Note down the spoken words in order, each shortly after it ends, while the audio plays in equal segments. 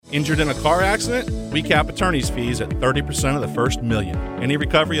Injured in a car accident? We cap attorney's fees at 30% of the first $1 million. Any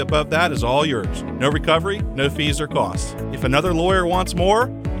recovery above that is all yours. No recovery, no fees or costs. If another lawyer wants more,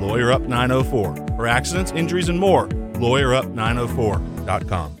 Lawyer Up 904. For accidents, injuries, and more,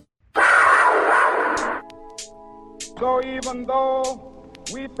 LawyerUp904.com. So even though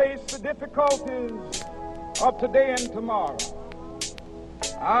we face the difficulties of today and tomorrow,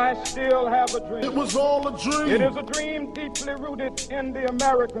 I still have a dream. It was all a dream. It is a dream deeply rooted in the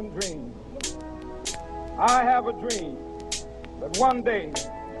American dream. I have a dream that one day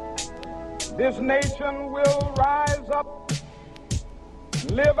this nation will rise up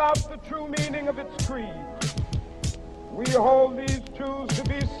and live out the true meaning of its creed. We hold these truths to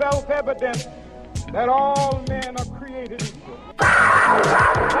be self-evident, that all men are created equal.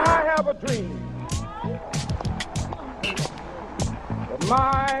 I have a dream that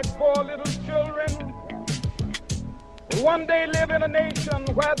my 4 little children will one day live in a nation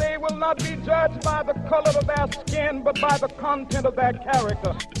where they will not be judged by the color of their skin, but by the content of their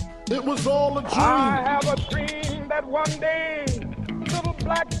character. It was all a dream. I have a dream that one day little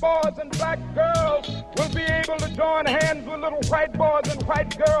black boys and black girls will be able to join hands with little white boys and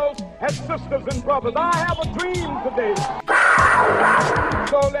white girls as sisters and brothers. I have a dream today.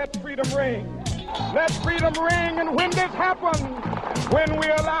 So let freedom ring. Let freedom ring, and when this happens, when we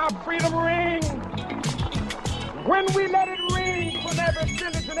allow freedom ring, when we let it ring from every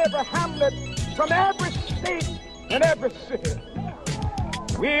village and every hamlet, from every state and every city,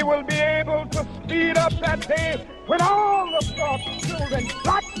 we will be able to speed up that day when all of God's children,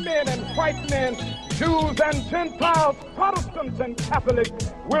 black men and white men, Jews and Gentiles, Protestants and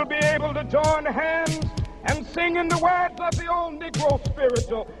Catholics, will be able to join hands and sing in the words of the old Negro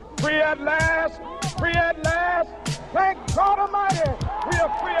spiritual, free at last, free at last. Thank God Almighty, we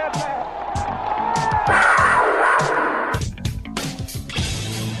are free at last.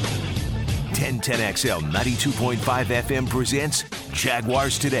 1010XL 92.5 FM presents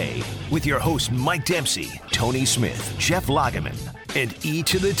Jaguars Today with your hosts Mike Dempsey, Tony Smith, Jeff Lageman, and E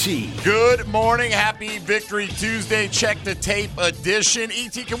to the T. Good morning. Happy Victory Tuesday. Check the tape edition.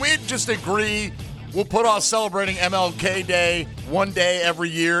 E.T., can we just agree we'll put off celebrating MLK Day one day every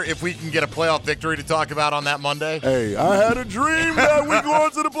year if we can get a playoff victory to talk about on that Monday? Hey, I had a dream that we go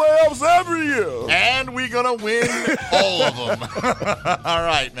into the playoffs every year. And we're going to win all of them. All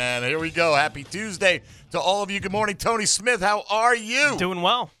right, man. Here we go. Happy Tuesday to all of you. Good morning, Tony Smith. How are you? Doing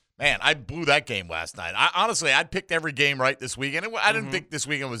well. Man, I blew that game last night. Honestly, I picked every game right this weekend. I didn't think this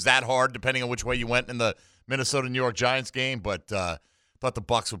weekend was that hard, depending on which way you went in the Minnesota-New York Giants game, but thought the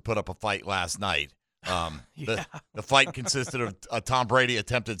Bucs would put up a fight last night. The fight consisted of a Tom Brady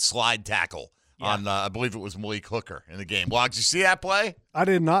attempted slide tackle on, I believe it was Malik Hooker in the game. Well, did you see that play? I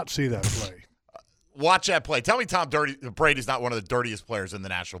did not see that play. Watch that play. Tell me Brady's not one of the dirtiest players in the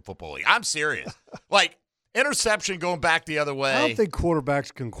National Football League. I'm serious. Like, interception going back the other way. I don't think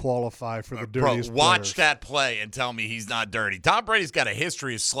quarterbacks can qualify for the dirtiest Bro, watch players. that play and tell me he's not dirty. Tom Brady's got a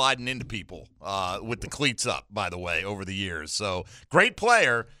history of sliding into people with the cleats up, by the way, over the years. So, great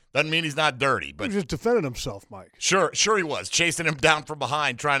player. Doesn't mean he's not dirty, but he just defended himself, Mike. Sure he was chasing him down from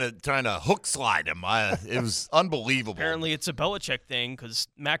behind, trying to hook slide him. It was unbelievable. Apparently, it's a Belichick thing because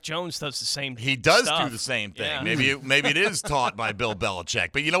Mac Jones does the same. He does stuff. do the same thing. Yeah. Maybe it is taught by Bill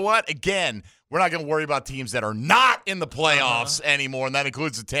Belichick. But you know what? Again, we're not going to worry about teams that are not in the playoffs anymore, and that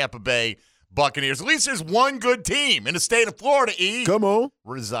includes the Tampa Bay Buccaneers. At least there's one good team in the state of Florida, E. Come on.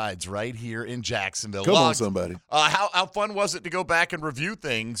 Resides right here in Jacksonville. Come on, somebody. How fun was it to go back and review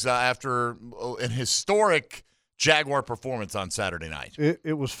things after an historic Jaguar performance on Saturday night?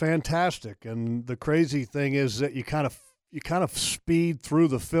 It was fantastic, and the crazy thing is that you kind of speed through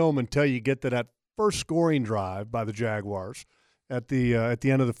the film until you get to that first scoring drive by the Jaguars at the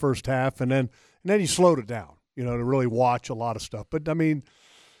end of the first half, and then you slowed it down, to really watch a lot of stuff. But I mean,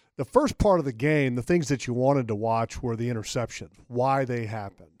 the first part of the game, the things that you wanted to watch were the interceptions, why they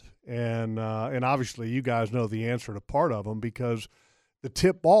happened. And obviously you guys know the answer to part of them because the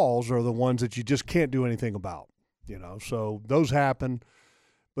tip balls are the ones that you just can't do anything about, So those happen.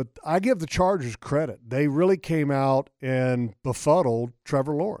 But I give the Chargers credit. They really came out and befuddled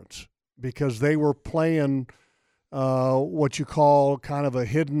Trevor Lawrence because they were playing what you call kind of a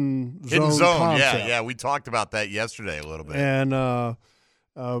hidden zone concept. Yeah, we talked about that yesterday a little bit. And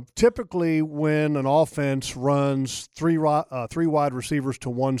typically when an offense runs three wide receivers to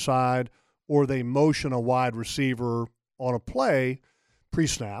one side or they motion a wide receiver on a play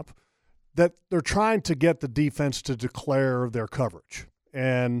pre-snap, that they're trying to get the defense to declare their coverage.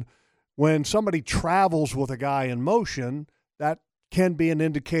 And when somebody travels with a guy in motion, that can be an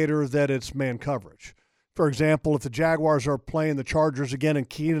indicator that it's man coverage. For example, if the Jaguars are playing the Chargers again and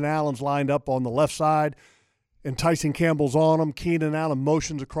Keenan Allen's lined up on the left side and Tyson Campbell's on him, Keenan Allen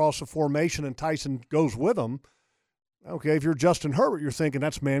motions across the formation and Tyson goes with him. Okay, if you're Justin Herbert, you're thinking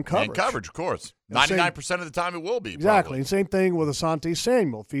that's man coverage. Man coverage, of course. 99% of the time it will be. Exactly. Probably. And same thing with Asante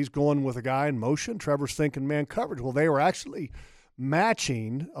Samuel. If he's going with a guy in motion, Trevor's thinking man coverage. Well, they were actually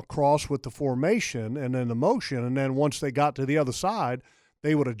matching across with the formation and then the motion, and then once they got to the other side,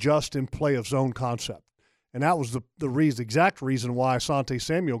 they would adjust and play a zone concept. And that was the exact reason why Asante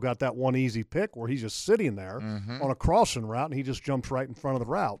Samuel got that one easy pick where he's just sitting there on a crossing route, and he just jumps right in front of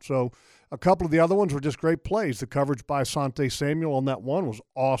the route. So a couple of the other ones were just great plays. The coverage by Asante Samuel on that one was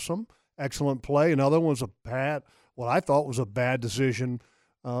awesome, excellent play. Another one was what I thought was a bad decision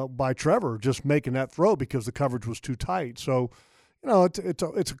by Trevor, just making that throw because the coverage was too tight. So,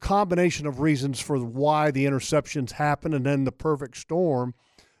 it's a combination of reasons for why the interceptions happen, and then the perfect storm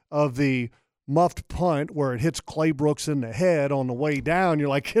of the muffed punt where it hits Clay Brooks in the head on the way down. You're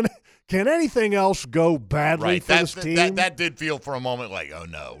like, can anything else go badly for this team? That did feel for a moment like, oh,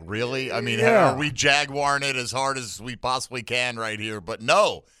 no, really? I mean, are we Jaguaring it as hard as we possibly can right here? But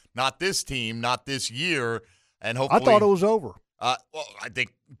no, not this team, not this year. And hopefully, I thought it was over. Well, I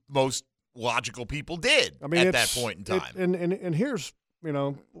think most logical people did at that point in time. And here's,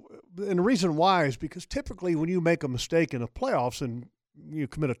 and the reason why is because typically when you make a mistake in the playoffs and you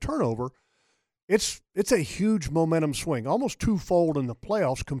commit a turnover, it's a huge momentum swing, almost twofold in the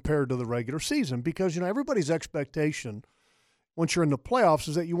playoffs compared to the regular season because, everybody's expectation once you're in the playoffs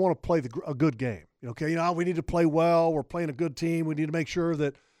is that you want to play a good game. Okay, we need to play well. We're playing a good team. We need to make sure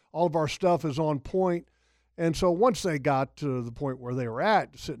that all of our stuff is on point. And so once they got to the point where they were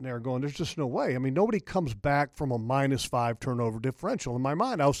at, sitting there going, there's just no way. I mean, nobody comes back from a -5 turnover differential. In my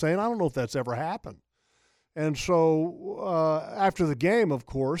mind, I was saying, I don't know if that's ever happened. And so after the game, of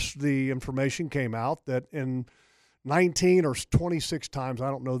course, the information came out that in 19 or 26 times, I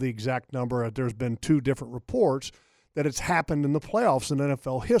don't know the exact number, there's been 2 different reports that it's happened in the playoffs in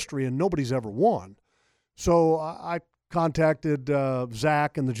NFL history, and nobody's ever won. So I contacted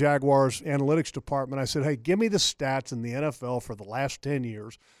Zach in the Jaguars analytics department. I said, hey, give me the stats in the NFL for the last 10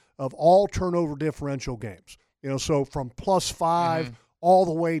 years of all turnover differential games. So from +5 all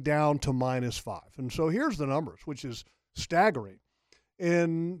the way down to -5. And so here's the numbers, which is staggering.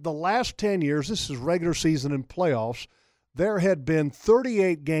 In the last 10 years, this is regular season and playoffs, there had been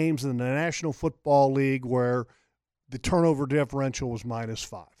 38 games in the National Football League where the turnover differential was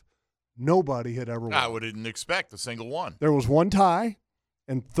 -5. Nobody had ever won. I wouldn't expect a single one. There was one tie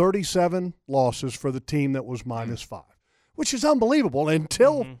and 37 losses for the team that was -5, which is unbelievable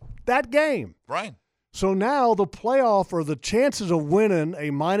until that game. Right. So now the playoff or the chances of winning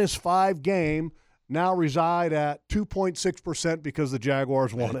a -5 game now reside at 2.6% because the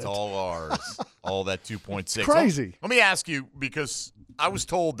Jaguars won it. It's all ours. All that 2.6. Crazy. Let me ask you, because I was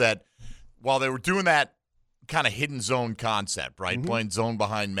told that while they were doing that kind of hidden zone concept, right, playing zone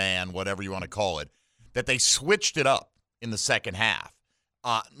behind man, whatever you want to call it, that they switched it up in the second half.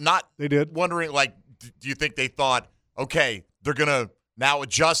 They did. Wondering, do you think they thought, okay, they're going to now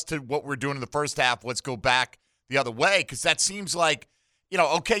adjust to what we're doing in the first half, let's go back the other way? Because that seems like,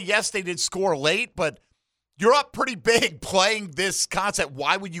 okay, yes, they did score late, but you're up pretty big playing this concept.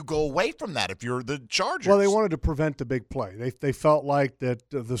 Why would you go away from that if you're the Chargers? Well, they wanted to prevent the big play. They felt like that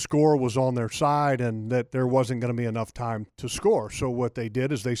the score was on their side and that there wasn't going to be enough time to score. So what they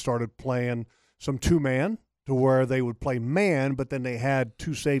did is they started playing some 2-man to where they would play man, but then they had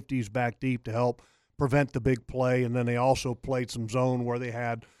 2 safeties back deep to help prevent the big play, and then they also played some zone where they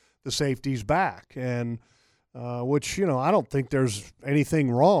had the safeties back, and which, I don't think there's anything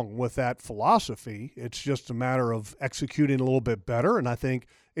wrong with that philosophy. It's just a matter of executing a little bit better, and I think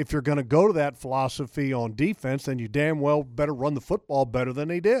if you're going to go to that philosophy on defense, then you damn well better run the football better than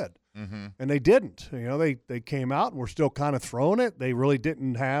they did. And they didn't. They came out and were still kind of throwing it. They really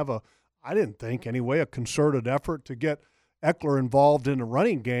didn't have I didn't think anyway, a concerted effort to get Eckler involved in the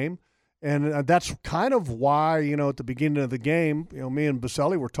running game. And that's kind of why, at the beginning of the game, me and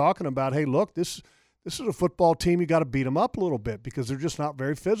Baselli were talking about, hey, look, this is a football team. You got to beat them up a little bit because they're just not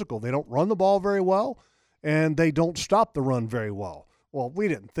very physical. They don't run the ball very well, and they don't stop the run very well. Well, we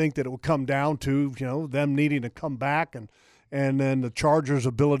didn't think that it would come down to, them needing to come back and then the Chargers'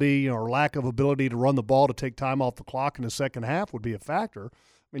 ability or lack of ability to run the ball to take time off the clock in the second half would be a factor. I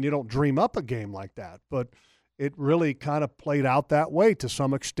mean, you don't dream up a game like that, but it really kind of played out that way to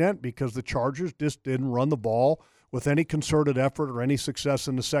some extent because the Chargers just didn't run the ball with any concerted effort or any success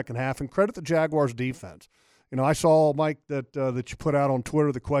in the second half. And credit the Jaguars' defense. I saw, Mike, that you put out on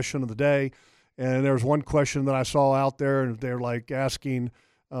Twitter the question of the day, and there was one question that I saw out there, and they're like asking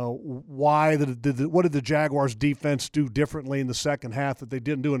what did the Jaguars defense do differently in the second half that they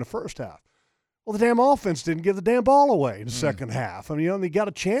didn't do in the first half? Well, the damn offense didn't give the damn ball away in the second half. I mean, they got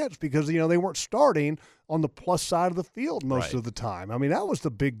a chance because, they weren't starting on the plus side of the field most of the time. I mean, that was the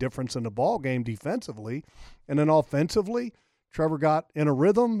big difference in the ball game defensively. And then offensively, Trevor got in a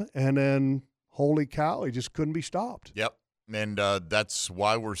rhythm, and then, holy cow, he just couldn't be stopped. Yep. And that's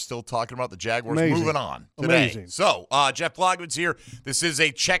why we're still talking about the Jaguars moving on today. Amazing. So, Jeff Lageman's here. This is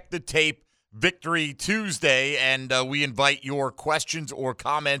a Check the Tape Victory Tuesday, and we invite your questions or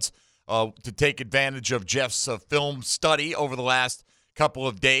comments to take advantage of Jeff's film study over the last couple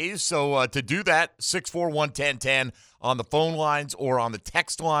of days. So to do that, 641-1010 on the phone lines or on the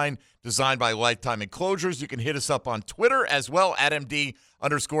text line designed by Lifetime Enclosures. You can hit us up on Twitter as well at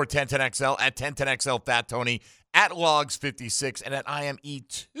MD_1010XL, at 1010XL Fat Tony, at Logs56, and at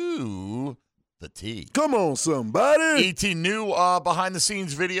IME2 the T. Come on, somebody. ET, new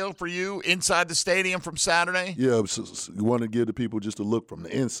behind-the-scenes video for you inside the stadium from Saturday? Yeah, so you want to give the people just a look from the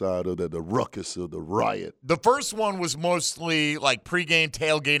inside of the ruckus of the riot. The first one was mostly like pregame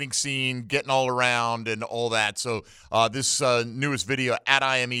tailgating scene, getting all around and all that. So this newest video at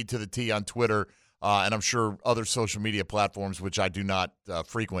IME to the T on Twitter, and I'm sure other social media platforms, which I do not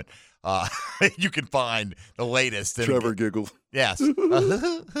frequent, you can find the latest. Trevor giggled. Yes.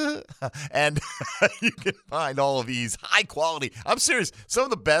 And you can find all of these high quality. I'm serious. Some of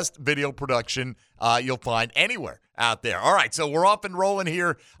the best video production you'll find anywhere out there. All right. So we're off and rolling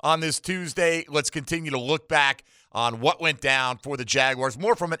here on this Tuesday. Let's continue to look back on what went down for the Jaguars,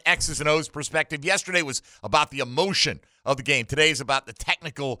 more from an X's and O's perspective. Yesterday was about the emotion of the game. Today is about the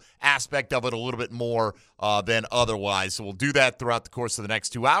technical aspect of it a little bit more than otherwise. So we'll do that throughout the course of the next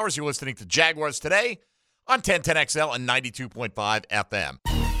 2 hours. You're listening to Jaguars Today on 1010XL and 92.5 FM.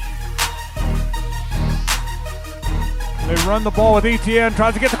 They run the ball with ETN,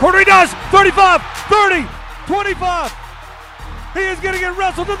 tries to get the corner. He does! 35, 30, 25. He is going to get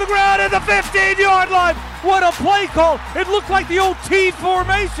wrestled to the ground at the 15-yard line. What a play call. It looked like the old T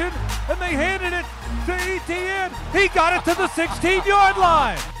formation, and they handed it to ETN. He got it to the 16-yard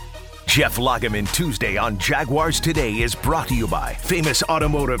line. Jeff Lageman Tuesday on Jaguars Today is brought to you by Famous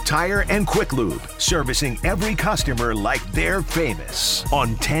Automotive Tire and Quick Lube, servicing every customer like they're famous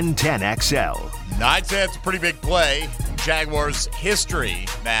on 1010XL. I'd say it's a pretty big play. Jaguars history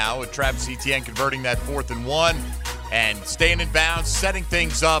now with Travis Etienne converting that 4th and 1 and staying in bounds, setting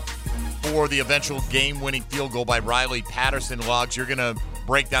things up for the eventual game-winning field goal by Riley Patterson. Logs, you're going to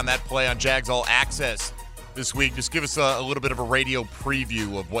break down that play on Jags All Access this week. Just give us a little bit of a radio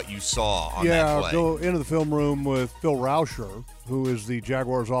preview of what you saw on that play. Yeah, go into the film room with Phil Rauscher, who is the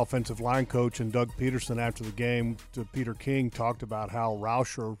Jaguars offensive line coach, and Doug Peterson after the game to Peter King talked about how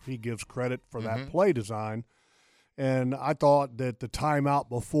Rauscher, he gives credit for that play design. And I thought that the timeout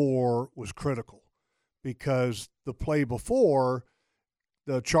before was critical because the play before,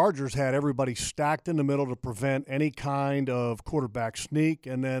 the Chargers had everybody stacked in the middle to prevent any kind of quarterback sneak,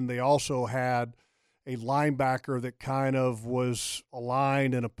 and then they also had a linebacker that kind of was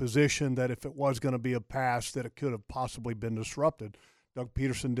aligned in a position that if it was going to be a pass that it could have possibly been disrupted. Doug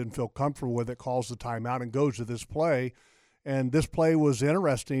Peterson didn't feel comfortable with it, calls the timeout, and goes to this play. And this play was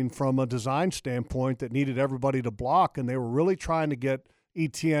interesting from a design standpoint that needed everybody to block, and they were really trying to get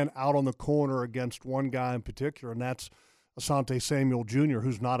Etienne out on the corner against one guy in particular, and that's Asante Samuel Jr.,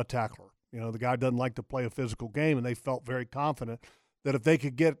 who's not a tackler. The guy doesn't like to play a physical game, and they felt very confident that if they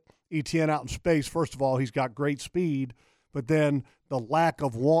could get Etienne out in space, first of all, he's got great speed, but then the lack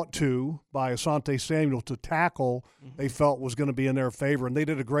of want to by Asante Samuel to tackle, they felt was going to be in their favor, and they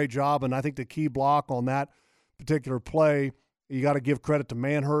did a great job. And I think the key block on that particular play, you got to give credit to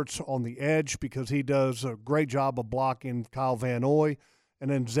Manhertz on the edge because he does a great job of blocking Kyle Van Noy, and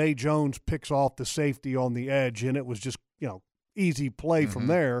then Zay Jones picks off the safety on the edge, and it was just, easy play from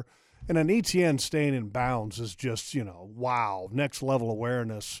there. And then Etienne staying in bounds is just, wow, next level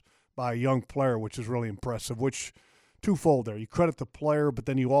awareness by a young player, which is really impressive, which twofold there. You credit the player, but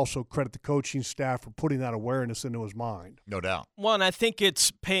then you also credit the coaching staff for putting that awareness into his mind. No doubt. Well, and I think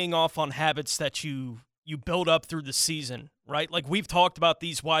it's paying off on habits that you build up through the season, right? Like we've talked about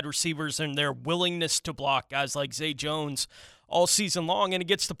these wide receivers and their willingness to block guys like Zay Jones all season long, and it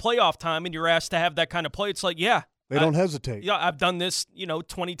gets to playoff time and you're asked to have that kind of play. It's like, yeah. They don't hesitate. Yeah, I've done this,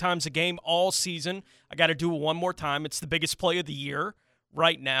 20 times a game all season. I got to do it one more time. It's the biggest play of the year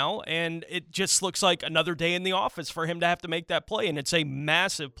right now, and it just looks like another day in the office for him to have to make that play, and it's a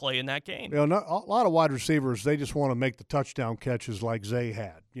massive play in that game. A lot of wide receivers, they just want to make the touchdown catches like Zay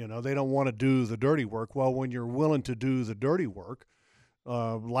had. They don't want to do the dirty work. Well, when you're willing to do the dirty work,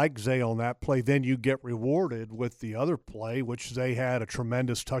 like Zay on that play, then you get rewarded with the other play, which Zay had a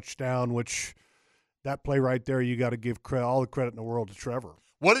tremendous touchdown, which that play right there, you got to give all the credit in the world to Trevor.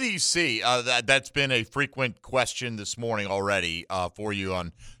 What do you see? That's been a frequent question this morning already for you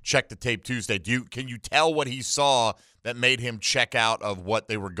on Check the Tape Tuesday. Can you tell what he saw that made him check out of what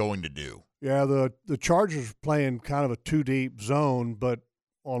they were going to do? Yeah, the Chargers playing kind of a two-deep zone, but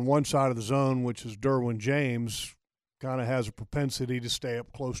on one side of the zone, which is Derwin James, kind of has a propensity to stay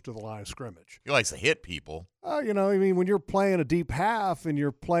up close to the line of scrimmage. He likes to hit people. When you're playing a deep half and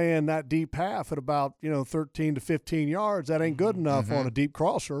you're playing that deep half at about, 13 to 15 yards, that ain't good enough on a deep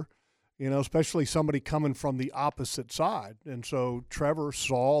crosser, especially somebody coming from the opposite side. And so Trevor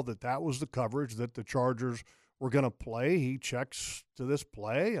saw that was the coverage that the Chargers were going to play. He checks to this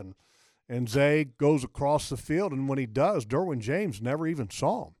play, and Zay goes across the field, and when he does, Derwin James never even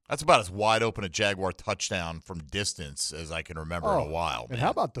saw him. That's about as wide open a Jaguar touchdown from distance as I can remember in a while. And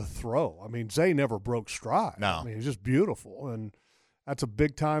how about the throw? I mean, Zay never broke stride. No. I mean, it's just beautiful, and that's a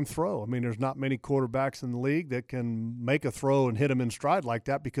big-time throw. I mean, there's not many quarterbacks in the league that can make a throw and hit him in stride like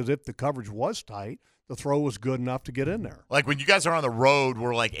that, because if the coverage was tight, the throw was good enough to get in there. Like when you guys are on the road,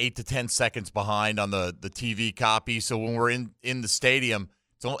 we're like 8 to 10 seconds behind on the TV copy. So when we're in the stadium,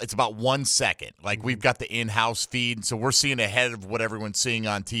 it's about 1 second. Like we've got the in-house feed, and so we're seeing ahead of what everyone's seeing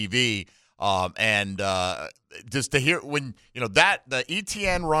on TV. Just to hear when the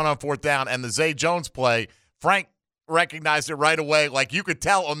ETN run on fourth down and the Zay Jones play, Frank recognized it right away. Like you could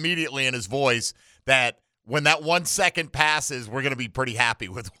tell immediately in his voice that when that 1 second passes, we're going to be pretty happy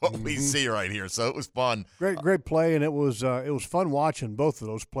with what we see right here. So it was fun. Great play, and it was fun watching both of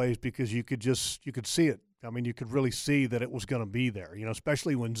those plays because you could see it. I mean, you could really see that it was going to be there,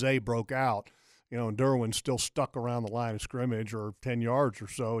 especially when Zay broke out, and Derwin's still stuck around the line of scrimmage or 10 yards or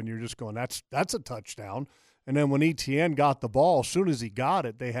so, and you're just going, that's a touchdown. And then when ETN got the ball, as soon as he got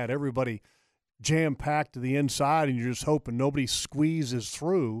it, they had everybody jam-packed to the inside, and you're just hoping nobody squeezes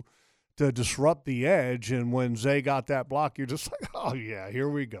through to disrupt the edge. And when Zay got that block, you're just like, oh, yeah, here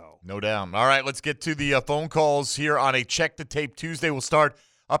we go. No doubt. All right, let's get to the phone calls here on a Check the Tape Tuesday. We'll start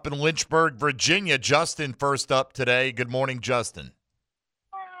up in Lynchburg, Virginia. Justin first up today. Good morning, Justin.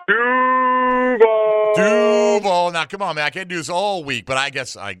 Duval. Now, come on, man. I can't do this all week, but I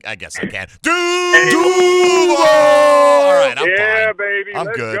guess I can. Duval. All right, I'm fine. Baby. I'm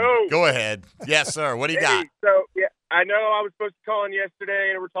Let's good. Go ahead. Yes, sir. What do you got? So, yeah, I know I was supposed to call in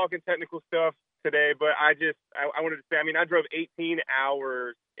yesterday, and we're talking technical stuff today, but I wanted to say, I drove 18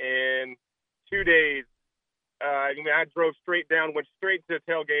 hours in 2 days. I drove straight down, went straight to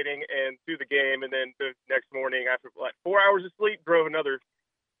tailgating and to the game, and then the next morning, after like 4 hours of sleep, drove another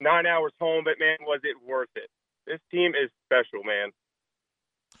 9 hours home. But, man, was it worth it. This team is special, man.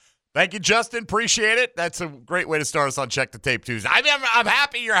 Thank you, Justin. Appreciate it. That's a great way to start us on Check the Tape Tuesday. I'm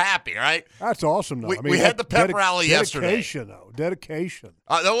happy you're happy, right? That's awesome, though. We had the pep rally yesterday. Dedication.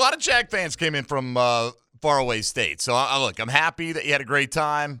 A lot of Jag fans came in from faraway states. So, look, I'm happy that you had a great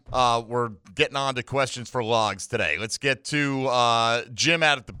time. We're getting on to questions for logs today. Let's get to Jim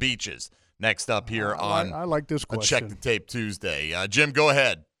out at the beaches next up here on I like this question. Check the Tape Tuesday. Jim, go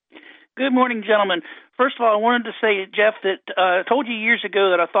ahead. Good morning, gentlemen. First of all, I wanted to say, Jeff, that I told you years ago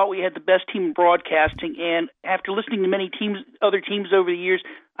that I thought we had the best team in broadcasting, and after listening to many other teams over the years,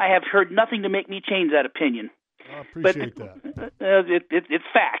 I have heard nothing to make me change that opinion. I appreciate that. It's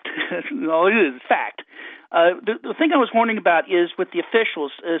fact. All it is fact. The thing I was wondering about is with the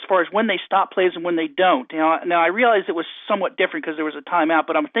officials, as far as when they stop plays and when they don't. Now I realize it was somewhat different because there was a timeout,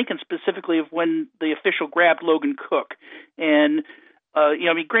 but I'm thinking specifically of when the official grabbed Logan Cook. And,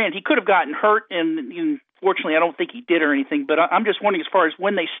 granted, he could have gotten hurt, and fortunately I don't think he did or anything, but I'm just wondering as far as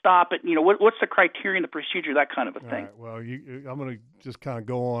when they stop it, what's the criteria and the procedure, that kind of a thing. Right, well, I'm going to just kind of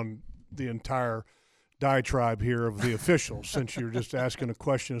go on the entire diatribe here of the officials since you're just asking a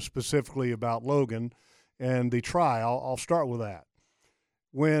question specifically about Logan and the try. I'll start with that.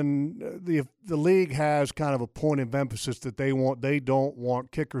 When the league has kind of a point of emphasis that they don't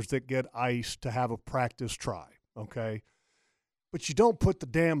want kickers that get iced to have a practice try, okay? But you don't put the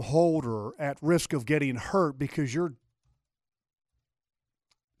damn holder at risk of getting hurt because your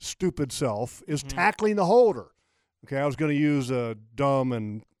stupid self is tackling the holder. Okay, I was going to use a dumb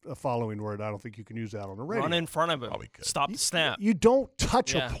and a following word. I don't think you can use that on the radio. Run in front of him. Stop the snap. You don't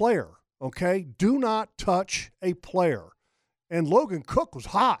touch a player, okay? Do not touch a player. And Logan Cook was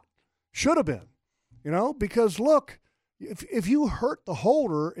hot. Should have been, because, look, if you hurt the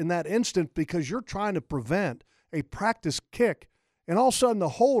holder in that instant because you're trying to prevent a practice kick, and all of a sudden the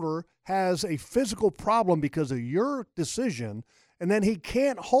holder has a physical problem because of your decision, and then he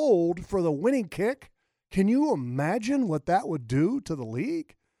can't hold for the winning kick, Can you imagine what that would do to the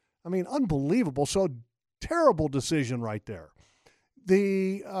league? I mean, unbelievable. So terrible decision right there.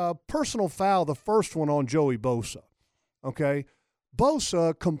 The personal foul, the first one on Joey Bosa, okay?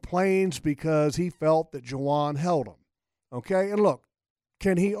 Bosa complains because he felt that Juwan held him, okay? And look,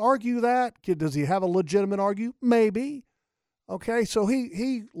 can he argue that? Does he have a legitimate argue? Maybe. Okay, so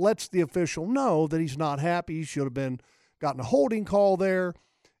he lets the official know that he's not happy. He should have gotten a holding call there.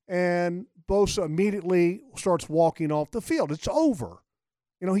 And Bosa immediately starts walking off the field. It's over.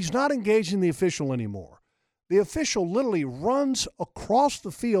 He's not engaging the official anymore. The official literally runs across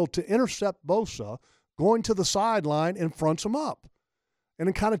the field to intercept Bosa, going to the sideline and fronts him up. And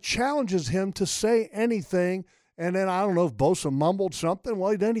it kind of challenges him to say anything. And then I don't know if Bosa mumbled something.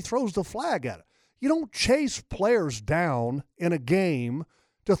 Well, then he throws the flag at it. You don't chase players down in a game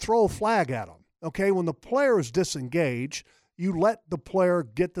to throw a flag at them. Okay, when the player is disengaged, you let the player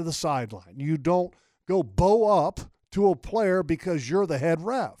get to the sideline. You don't go bow up to a player because you're the head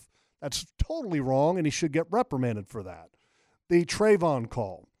ref. That's totally wrong, and he should get reprimanded for that. The Trayvon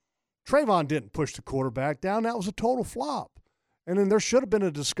call. Trayvon didn't push the quarterback down. That was a total flop. And then there should have been a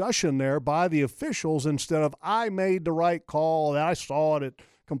discussion there by the officials instead of, I made the right call, I saw it,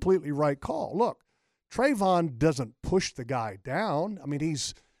 completely right call. Look, Trayvon doesn't push the guy down. I mean,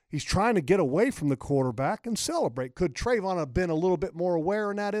 he's trying to get away from the quarterback and celebrate. Could Trayvon have been a little bit more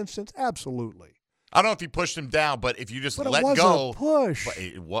aware in that instance? Absolutely. I don't know if he pushed him down, but if you just let go. But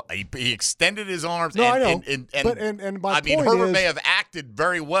it wasn't a push. He extended his arms. No, and, I know. And my I mean, point Herbert is, may have acted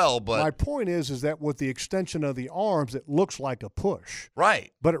very well, but. My point is that with the extension of the arms, it looks like a push.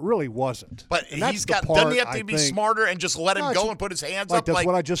 Right. But it really wasn't. But doesn't he have to be smarter and just let him go and put his hands up? That's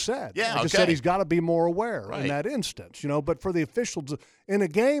what I just said. Yeah, I just said he's got to be more aware in that instance. But for the officials, in a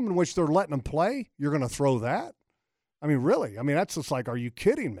game in which they're letting them play, you're going to throw that? I mean, really? I mean, that's just like, are you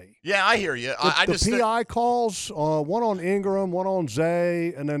kidding me? Yeah, I hear you. The PI calls, one on Ingram, one on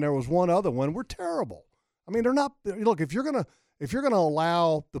Zay, and then there was one other one, were terrible. I mean, they're not. Look, if you're gonna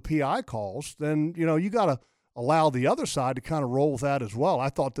allow the PI calls, then you got to allow the other side to kind of roll with that as well. I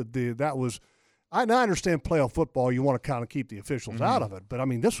thought that was. I understand playoff football. You want to kind of keep the officials out of it, but I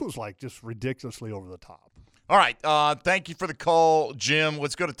mean, this was like just ridiculously over the top. All right. Thank you for the call, Jim.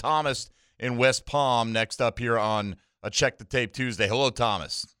 Let's go to Thomas in West Palm next up here on a Check the Tape Tuesday. Hello,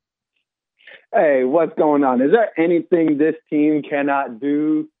 Thomas. Hey, what's going on? Is there anything this team cannot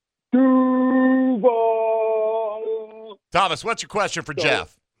do? Duval. Thomas, what's your question for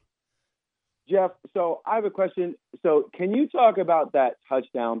Jeff? Jeff, so I have a question. So can you talk about that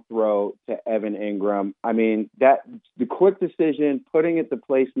touchdown throw to Evan Ingram? I mean, the quick decision, putting it to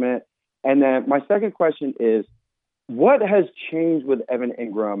placement. And then my second question is, what has changed with Evan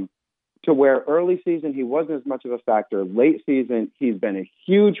Ingram to where early season he wasn't as much of a factor, late season he's been a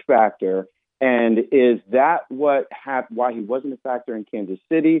huge factor, and is that why he wasn't a factor in Kansas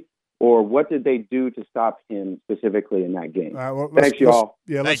City, or what did they do to stop him specifically in that game? Thanks, y'all.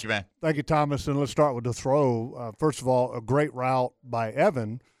 Thank you, man. Thank you, Thomas. And let's start with the throw. First of all, a great route by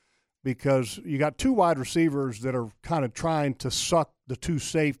Evan, because you got two wide receivers that are kind of trying to suck the two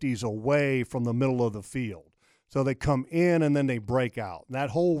safeties away from the middle of the field. So they come in and then they break out. And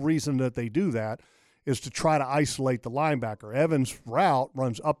that whole reason that they do that is to try to isolate the linebacker. Evans' route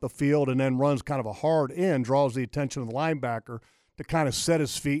runs up the field and then runs kind of a hard in, draws the attention of the linebacker to kind of set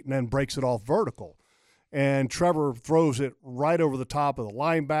his feet and then breaks it off vertical. And Trevor throws it right over the top of the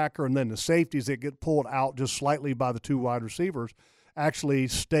linebacker, and then the safeties that get pulled out just slightly by the two wide receivers actually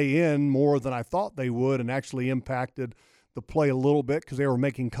stay in more than I thought they would and actually impacted the play a little bit because they were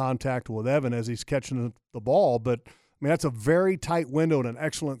making contact with Evan as he's catching the ball. But, I mean, that's a very tight window and an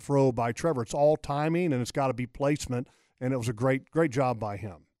excellent throw by Trevor. It's all timing, and it's got to be placement, and it was a great job by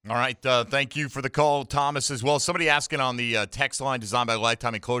him. All right. Thank you for the call, Thomas, as well. Somebody asking on the text line designed by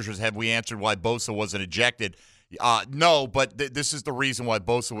Lifetime Enclosures, have we answered why Bosa wasn't ejected? No, but this is the reason why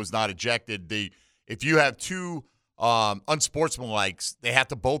Bosa was not ejected. If you have two unsportsmanlikes, they have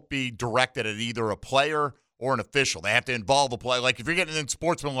to both be directed at either a player or an official. They have to involve a player. Like if you're getting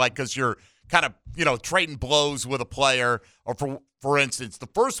unsportsmanlike because you're kind of, trading blows with a player, or for instance, the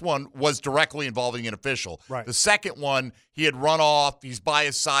first one was directly involving an official. Right. The second one, he had run off. He's by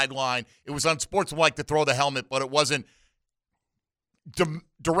his sideline. It was unsportsmanlike to throw the helmet, but it wasn't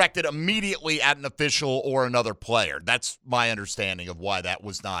directed immediately at an official or another player. That's my understanding of why that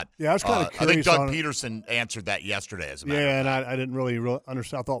was not. Yeah, I was kind of curious. I think Doug Peterson answered that yesterday, as a matter of fact. And I didn't really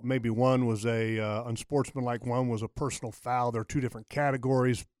understand. I thought maybe one was a unsportsmanlike, one was a personal foul. There are two different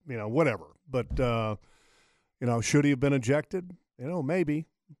categories, whatever. But, should he have been ejected? Maybe.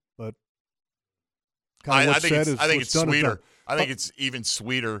 But I think it's sweeter. I think it's even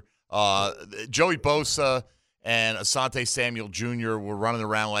sweeter Joey Bosa and Asante Samuel Jr. were running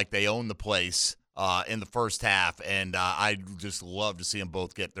around like they owned the place in the first half, and I just love to see them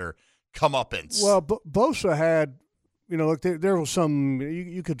both get their comeuppance. Well, Bosa had, look, there was some.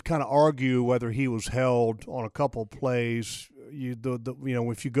 You could kind of argue whether he was held on a couple plays.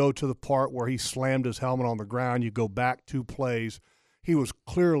 If you go to the part where he slammed his helmet on the ground, you go back 2 plays. He was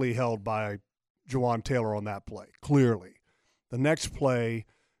clearly held by Juwan Taylor on that play. Clearly, the next play,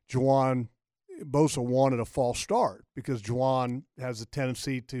 Bosa wanted a false start because Juwan has a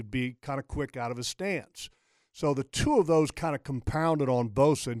tendency to be kind of quick out of his stance. So the 2 of those kind of compounded on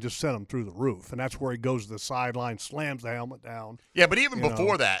Bosa and just sent him through the roof. And that's where he goes to the sideline, slams the helmet down. Yeah, but even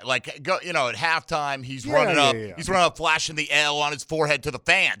before that, at halftime, he's running up. Yeah. He's running up, flashing the L on his forehead to the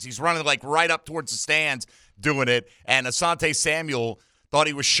fans. He's running right up towards the stands doing it. And Asante Samuel thought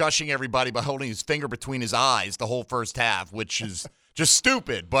he was shushing everybody by holding his finger between his eyes the whole first half, which is just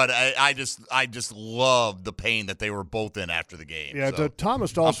stupid. But I just love the pain that they were both in after the game. Yeah, so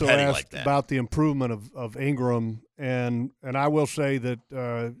Thomas also asked about the improvement of Ingram, and I will say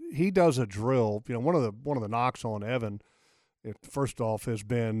that he does a drill. One of the knocks on Evan, first off, has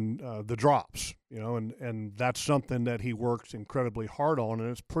been the drops. And that's something that he works incredibly hard on,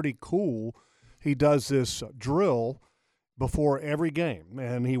 and it's pretty cool. He does this drill before every game,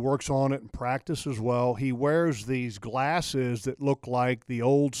 and he works on it in practice as well. He wears these glasses that look like the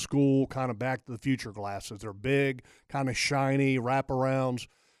old school kind of Back to the Future glasses. They're big, kind of shiny, wraparounds.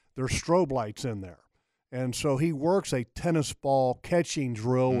 There's strobe lights in there. And so he works a tennis ball catching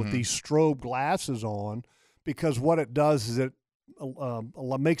drill with these strobe glasses on, because what it does is it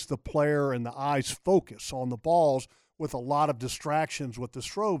makes the player and the eyes focus on the balls with a lot of distractions with the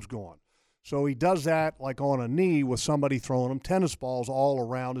strobes going. So he does that like on a knee with somebody throwing him tennis balls all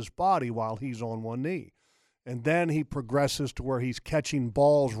around his body while he's on one knee. And then he progresses to where he's catching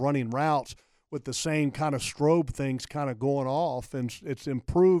balls, running routes with the same kind of strobe things kind of going off. And it's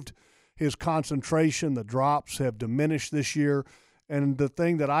improved his concentration. The drops have diminished this year. And the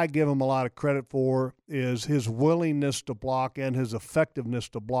thing that I give him a lot of credit for is his willingness to block and his effectiveness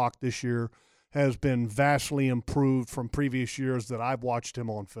to block this year has been vastly improved from previous years that I've watched him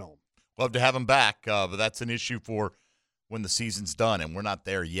on film. Love to have him back, but that's an issue for when the season's done, and we're not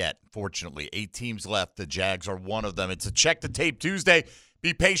there yet, fortunately. 8 teams left. The Jags are one of them. It's a Check the Tape Tuesday.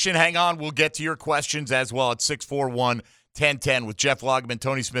 Be patient. Hang on. We'll get to your questions as well at 641-1010 with Jeff Lageman,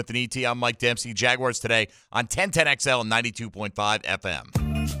 Tony Smith, and E.T. I'm Mike Dempsey. Jaguars today on 1010XL and 92.5 FM.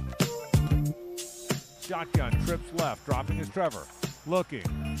 Shotgun, trips left, dropping is Trevor. Looking,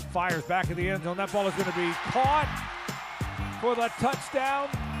 fires back in the end zone. That ball is going to be caught for the touchdown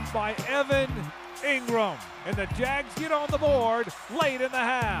by Evan Ingram. And the Jags get on the board late in the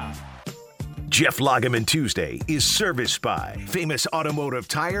half. Jeff Lageman Tuesday is serviced by Famous Automotive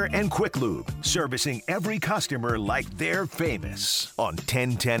Tire and Quick Lube, servicing every customer like they're famous on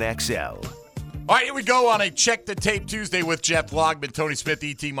 1010XL. All right, here we go on a Check the Tape Tuesday with Jeff Lageman, Tony Smith,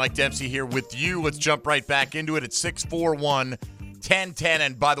 E.T. Mike Dempsey here with you. Let's jump right back into it at 641-1010.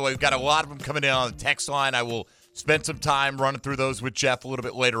 And by the way, we've got a lot of them coming in on the text line. I will spend some time running through those with Jeff a little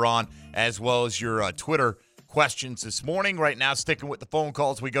bit later on, as well as your Twitter questions this morning. Right now, sticking with the phone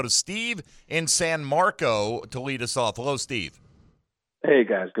calls, we go to Steve in San Marco to lead us off. Hello, Steve. Hey,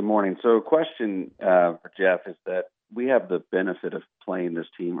 guys. Good morning. So question for Jeff is that we have the benefit of playing this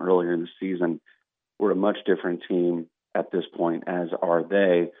team earlier in the season. We're a much different team at this point, as are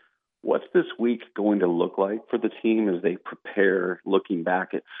they. What's this week going to look like for the team as they prepare, looking back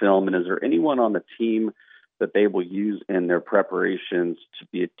at film? And is there anyone on the team that they will use in their preparations to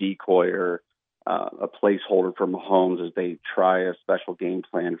be a decoy or a placeholder for Mahomes as they try a special game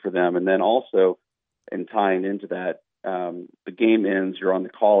plan for them? And then also, and tying into that, the game ends, you're on the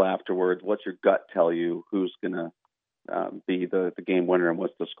call afterwards. What's your gut tell you who's going to be the game winner and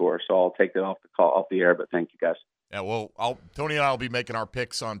what's the score? So I'll take that off the air, but thank you, guys. Yeah, well, Tony and I will be making our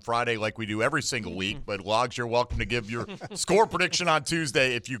picks on Friday like we do every single week. But Logs, you're welcome to give your score prediction on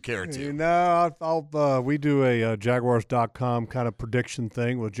Tuesday if you care to. No, we do a Jaguars.com kind of prediction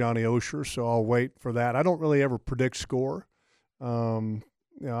thing with Johnny Osher, so I'll wait for that. I don't really ever predict score.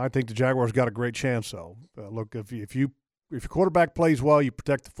 I think the Jaguars got a great chance, though. Look, if your quarterback plays well, you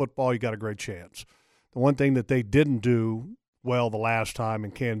protect the football, you got a great chance. The one thing that they didn't do well the last time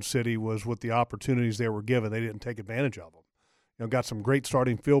in Kansas City was with the opportunities they were given, they didn't take advantage of them. Got some great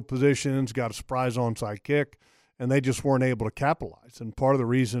starting field positions, got a surprise onside kick, and they just weren't able to capitalize. And part of the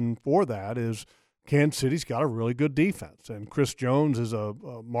reason for that is Kansas City's got a really good defense, and Chris Jones is a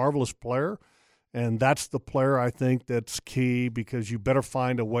marvelous player, and that's the player I think that's key because you better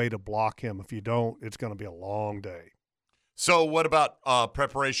find a way to block him. If you don't, it's going to be a long day. So what about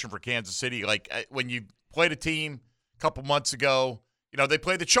preparation for Kansas City? Like when you played a team a couple months ago, they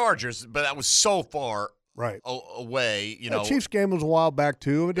played the Chargers, but that was so far away. The Chiefs game was a while back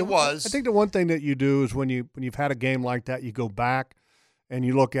too. It was. I think the one thing that you do is when you've had a game like that, you go back and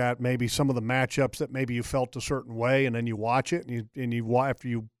you look at maybe some of the matchups that maybe you felt a certain way, and then you watch it, and you after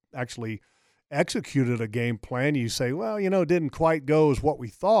you actually executed a game plan, you say, well, it didn't quite go as what we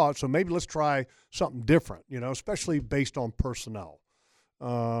thought, so maybe let's try something different, especially based on personnel.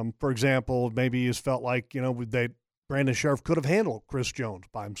 For example, maybe you just felt like, Brandon Sheriff could have handled Chris Jones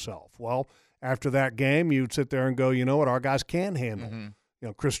by himself. Well, after that game, you'd sit there and go, you know what, our guys can handle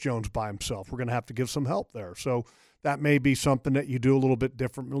Chris Jones by himself. We're going to have to give some help there. So that may be something that you do a little bit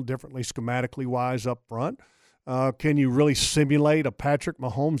differently schematically wise up front. Can you really simulate a Patrick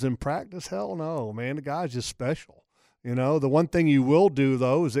Mahomes in practice? Hell no, man. The guy's just special. The one thing you will do,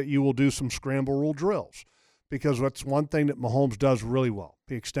 though, is that you will do some scramble rule drills, because that's one thing that Mahomes does really well.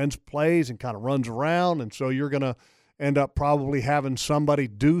 He extends plays and kind of runs around, and so you're going to end up probably having somebody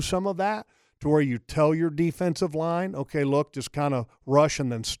do some of that to where you tell your defensive line, okay, look, just kind of rush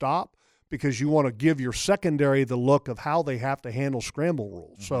and then stop, because you want to give your secondary the look of how they have to handle scramble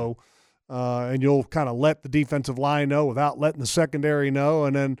rules. Mm-hmm. So and you'll kind of let the defensive line know without letting the secondary know,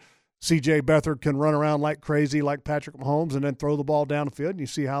 and then C.J. Beathard can run around like crazy like Patrick Mahomes and then throw the ball down the field, and you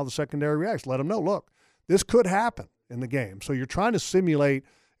see how the secondary reacts. Let them know, look, this could happen in the game. So you're trying to simulate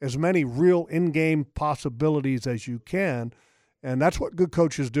as many real in-game possibilities as you can, and that's what good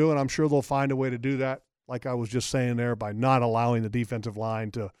coaches do, and I'm sure they'll find a way to do that, like I was just saying there, by not allowing the defensive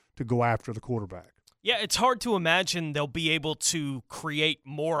line to go after the quarterback. Yeah, it's hard to imagine they'll be able to create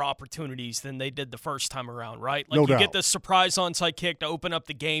more opportunities than they did the first time around, right? Like, no you doubt. Get the surprise onside kick to open up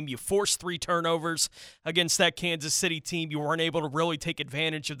the game. You force 3 turnovers against that Kansas City team. You weren't able to really take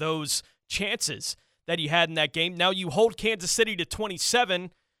advantage of those chances that you had in that game. Now you hold Kansas City to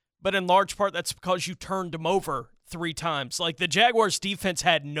 27, but in large part that's because you turned them over 3 times. Like, the Jaguars' defense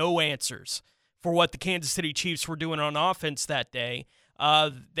had no answers for what the Kansas City Chiefs were doing on offense that day.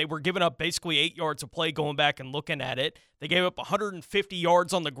 They were giving up basically 8 yards of play going back and looking at it. They gave up 150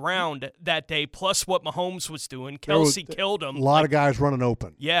 yards on the ground that day, plus what Mahomes was doing. Kelsey killed him. A lot of guys running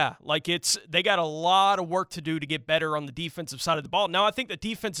open. Yeah, they got a lot of work to do to get better on the defensive side of the ball. Now, I think the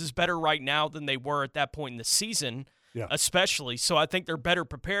defense is better right now than they were at that point in the season, especially. So I think they're better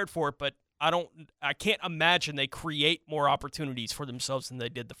prepared for it, but I can't imagine they create more opportunities for themselves than they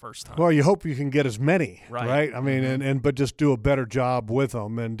did the first time. Well, you hope you can get as many, right? I mean, Mm-hmm. but just do a better job with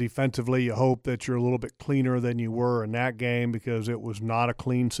them. And defensively, you hope that you're a little bit cleaner than you were in that game, because it was not a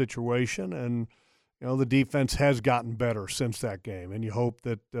clean situation. And, the defense has gotten better since that game. And you hope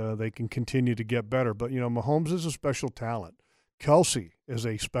that they can continue to get better. But, Mahomes is a special talent. Kelsey is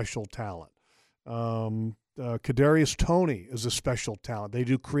a special talent. Kadarius Toney is a special talent. They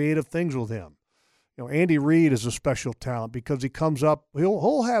do creative things with him. Andy Reid is a special talent because he comes up,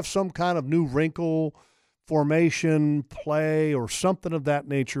 he'll have some kind of new wrinkle, formation, play, or something of that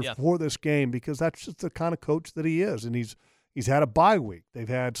nature for this game, because that's just the kind of coach that he is. And he's had a bye week. They've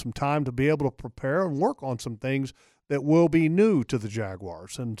had some time to be able to prepare and work on some things that will be new to the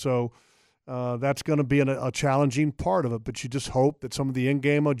Jaguars. And so that's going to be a challenging part of it, but you just hope that some of the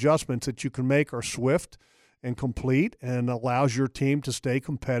in-game adjustments that you can make are swift and complete and allows your team to stay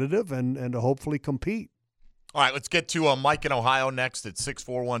competitive and to hopefully compete. All right, let's get to Mike in Ohio next at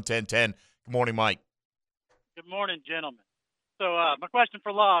 641-1010. Good morning, Mike. Good morning, gentlemen. So my question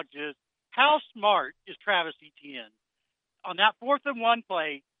for Logs is, how smart is Travis Etienne? On that 4th and 1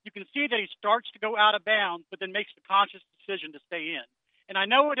 play, you can see that he starts to go out of bounds, but then makes the conscious decision to stay in. And I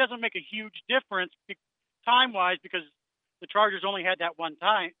know it doesn't make a huge difference time-wise because the Chargers only had that one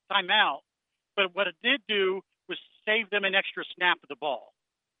timeout. But what it did do was save them an extra snap of the ball.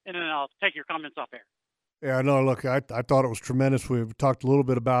 And then I'll take your comments off air. Yeah, no, look, I thought it was tremendous. We talked a little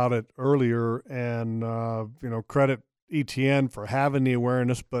bit about it earlier, and, credit Etienne for having the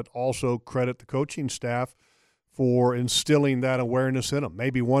awareness, but also credit the coaching staff for instilling that awareness in them.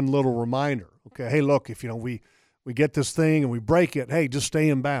 Maybe one little reminder. Okay, hey, look, if, we get this thing and we break it, hey, just stay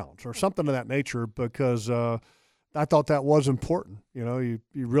in bounds or something of that nature, because I thought that was important. You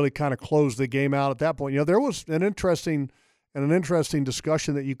really kind of closed the game out at that point. There was an interesting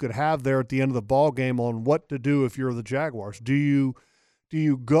discussion that you could have there at the end of the ball game on what to do if you're the Jaguars. Do you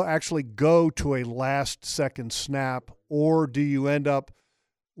go to a last second snap, or do you end up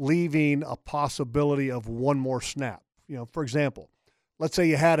leaving a possibility of one more snap? For example, let's say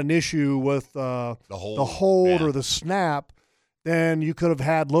you had an issue with the hold or the snap. Then you could have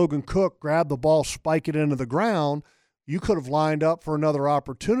had Logan Cook grab the ball, spike it into the ground. You could have lined up for another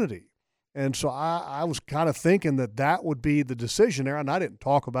opportunity. And so I was kind of thinking that would be the decision there, and I didn't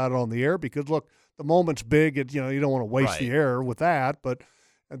talk about it on the air because, look, the moment's big. You don't want to waste the air with that, but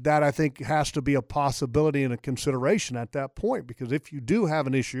that I think has to be a possibility and a consideration at that point, because if you do have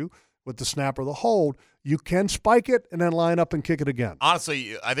an issue with the snap or the hold, you can spike it and then line up and kick it again.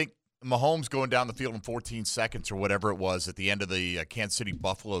 Honestly, I think Mahomes going down the field in 14 seconds or whatever it was at the end of the Kansas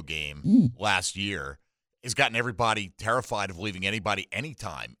City-Buffalo game last year has gotten everybody terrified of leaving anybody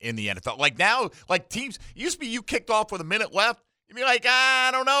anytime in the NFL. Like now, like teams, it used to be you kicked off with a minute left. You'd be like, I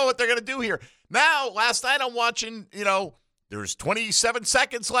don't know what they're going to do here. Now, last night I'm watching, there's 27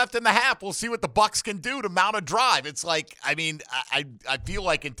 seconds left in the half. We'll see what the Bucs can do to mount a drive. It's like, I feel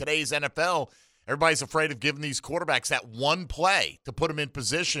like in today's NFL, everybody's afraid of giving these quarterbacks that one play to put them in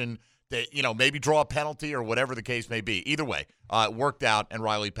position that, maybe draw a penalty or whatever the case may be. Either way, it worked out, and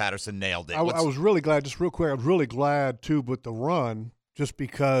Riley Patterson nailed it. I was really glad, just real quick, I was really glad, too, with the run, just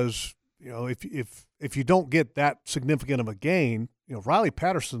because, if you don't get that significant of a gain, Riley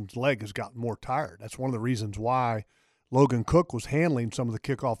Patterson's leg has gotten more tired. That's one of the reasons why Logan Cook was handling some of the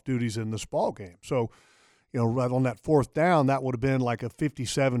kickoff duties in this ball game. So, right on that fourth down, that would have been like a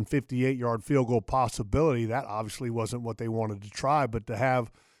 57, 58-yard field goal possibility. That obviously wasn't what they wanted to try, but to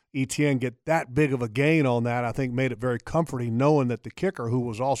have Etienne get that big of a gain on that, I think made it very comforting, knowing that the kicker, who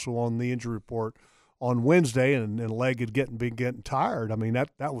was also on the injury report on Wednesday and leg had been getting tired, I mean,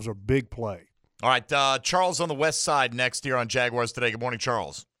 that was a big play. All right, Charles on the west side next here on Jaguars Today. Good morning,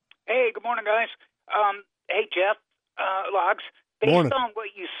 Charles. Hey, good morning, guys. Hey, Jeff, Logs. Based Morning. on what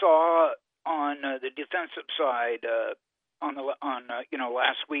you saw on the defensive side on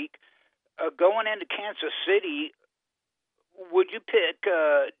last week, going into Kansas City, would you pick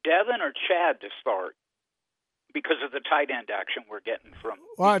Devin or Chad to start because of the tight end action we're getting from?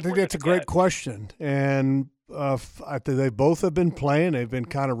 Well, I think that's a great question, and I think they both have been playing. They've been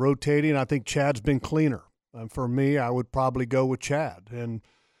kind of rotating. I think Chad's been cleaner. For me, I would probably go with Chad.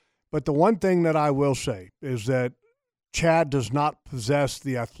 But the one thing that I will say is that Chad does not possess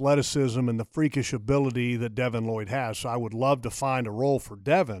the athleticism and the freakish ability that Devin Lloyd has. So I would love to find a role for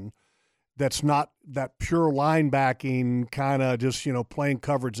Devin that's not that pure linebacking kind of just, playing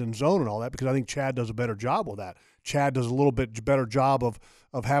coverage in zone and all that, because I think Chad does a better job with that. Chad does a little bit better job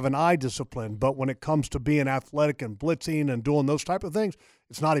of having eye discipline. But when it comes to being athletic and blitzing and doing those type of things,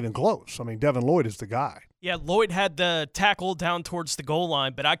 it's not even close. I mean, Devin Lloyd is the guy. Yeah, Lloyd had the tackle down towards the goal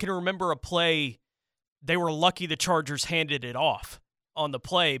line, but I can remember a play. They were lucky the Chargers handed it off on the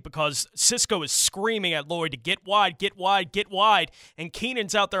play because Cisco is screaming at Lloyd to get wide, get wide, get wide, and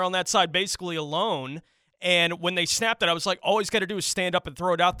Keenan's out there on that side basically alone. And when they snapped it, I was like, all he's got to do is stand up and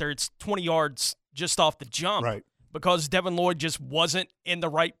throw it out there. It's 20 yards just off the jump. Right. Because Devin Lloyd just wasn't in the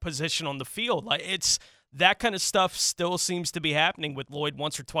right position on the field. Like, it's that kind of stuff still seems to be happening with Lloyd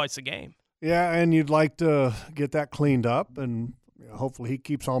once or twice a game. Yeah, and you'd like to get that cleaned up, and hopefully he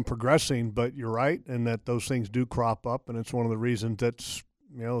keeps on progressing. But you're right, and that those things do crop up, and it's one of the reasons that's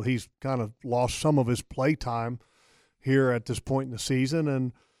he's kind of lost some of his play time here at this point in the season.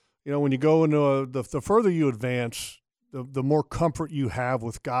 And when you go into the further you advance, the more comfort you have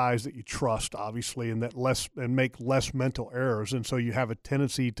with guys that you trust, obviously, and make less mental errors, and so you have a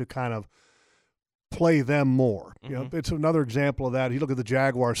tendency to kind of play them more. Mm-hmm. It's another example of that. You look at the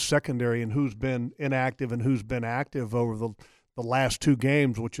Jaguars secondary and who's been inactive and who's been active over the last two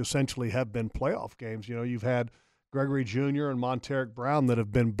games, which essentially have been playoff games. You've had Gregory Jr. and Monteric Brown that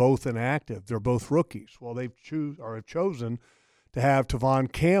have been both inactive. They're both rookies. Well, have chosen to have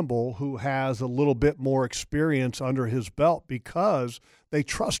Tavon Campbell, who has a little bit more experience under his belt because they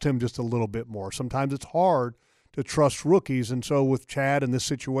trust him just a little bit more. Sometimes it's hard to trust rookies, and so with Chad in this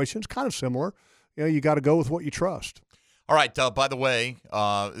situation, it's kind of similar. You got to go with what you trust. All right, by the way,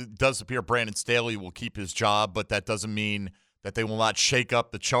 it does appear Brandon Staley will keep his job, but that doesn't mean that they will not shake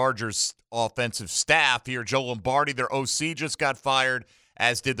up the Chargers' offensive staff here. Joe Lombardi, their OC, just got fired,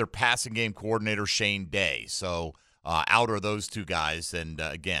 as did their passing game coordinator, Shane Day. So out are those two guys, and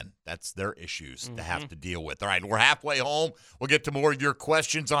again, that's their issues to have to deal with. All right, we're halfway home. We'll get to more of your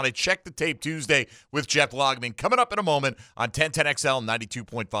questions on a Check the Tape Tuesday with Jeff Lageman coming up in a moment on 1010XL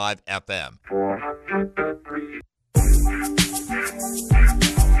 92.5 FM.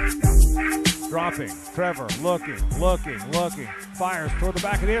 Dropping, Trevor, looking, fires toward the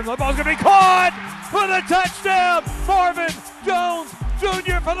back of the end. The ball's going to be caught for the touchdown. Marvin Jones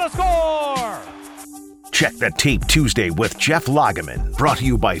Jr. for the score. Check the Tape Tuesday with Jeff Lageman. Brought to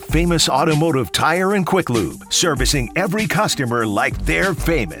you by Famous Automotive Tire and Quick Lube. Servicing every customer like they're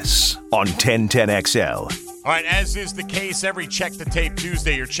famous. On 1010XL. All right, as is the case every Check the Tape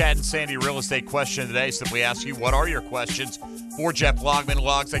Tuesday, your Chad and Sandy real estate question today. Simply ask you, what are your questions for Jeff Logman?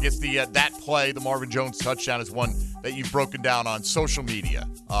 Logs, I guess that play, the Marvin Jones touchdown, is one that you've broken down on social media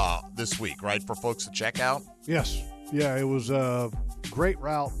this week, right, for folks to check out? Yes. Yeah, it was a great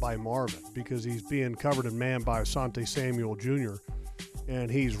route by Marvin because he's being covered in man by Asante Samuel Jr., and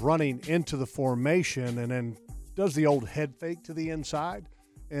he's running into the formation and then does the old head fake to the inside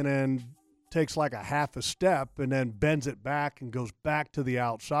and then takes like a half a step and then bends it back and goes back to the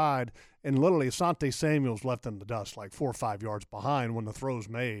outside. And literally, Asante Samuel's left in the dust like 4 or 5 yards behind when the throw's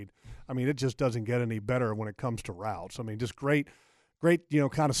made. I mean, it just doesn't get any better when it comes to routes. I mean, just great,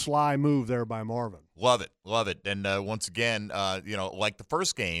 kind of sly move there by Marvin. Love it. And once again, like the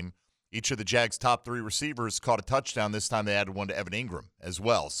first game, each of the Jags' top 3 receivers caught a touchdown. This time they added one to Evan Ingram as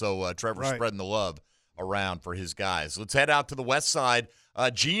well. So Trevor spreading the love around for his guys. Let's head out to the west side.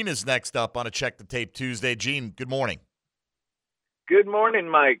 Gene is next up on a Check the Tape Tuesday. Gene, good morning. Good morning,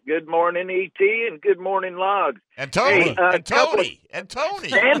 Mike. Good morning, E.T., and good morning, Logs. And Tony. Hey, and Tony.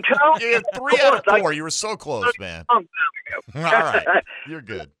 You had 3 out of 4. You were so close, man. All right. You're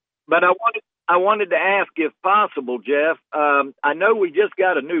good. But I wanted to ask, if possible, Jeff, I know we just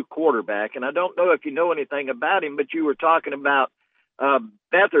got a new quarterback, and I don't know if you know anything about him, but you were talking about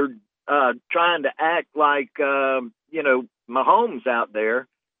Beathard trying to act like, Mahomes out there.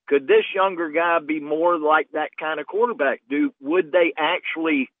 Could this younger guy be more like that kind of quarterback? Would they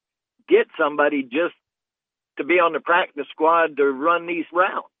actually get somebody just to be on the practice squad to run these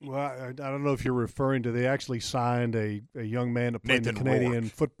routes? Well, I don't know if you're referring to, they actually signed a young man to play in the Canadian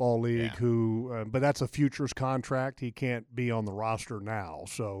Football League who, but that's a futures contract. He can't be on the roster now,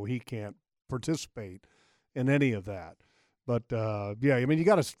 so he can't participate in any of that. But I mean, you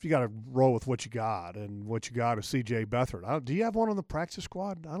got to roll with what you got, and what you got is C.J. Beathard. Do you have one on the practice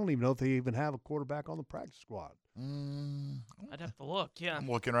squad? I don't even know if they even have a quarterback on the practice squad. I'd have to look. Yeah, I'm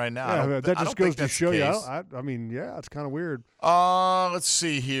looking right now. Yeah, that just goes to show you. I mean, it's kind of weird. Let's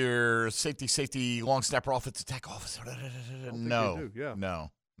see here. Safety, long snapper, offensive tackle officer. No.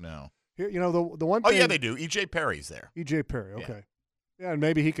 Here, the one thing. Oh yeah, they do. E.J. Perry's there. E.J. Perry. Okay. Yeah, and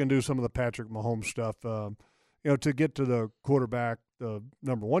maybe he can do some of the Patrick Mahomes stuff. To get to the quarterback, the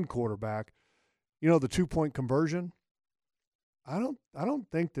number 1 quarterback, the 2-point conversion. I don't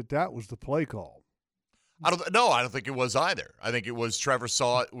think that was the play call. I don't think it was either. I think it was Trevor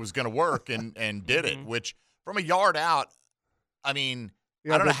saw it was going to work and did it, which from a yard out, I mean,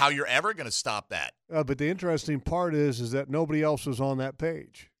 I don't know how you're ever going to stop that. But the interesting part is that nobody else was on that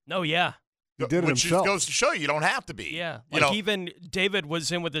page. No, yeah. He did it Which himself. Just goes to show you don't have to be. Yeah. Even David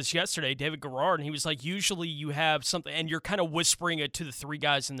was in with us yesterday, David Garrard, and he was like, usually you have something, and you're kind of whispering it to the 3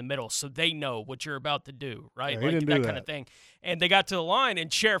 guys in the middle so they know what you're about to do, right? Yeah, he didn't do that kind of thing. And they got to the line,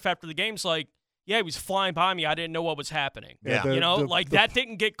 and Sheriff after the game's like, yeah, he was flying by me. I didn't know what was happening. Yeah. That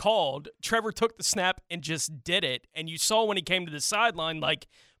didn't get called. Trevor took the snap and just did it. And you saw when he came to the sideline, like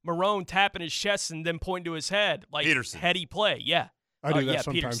Marone tapping his chest and then pointing to his head. Like Peterson. Heady play. Yeah. I do that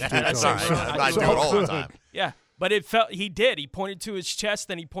sometimes Peterson. too. That's all right. I do it all the time. Yeah. But he did. He pointed to his chest,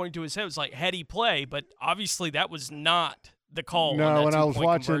 then he pointed to his head. It was like heady play, but obviously that was not the call. No, when I was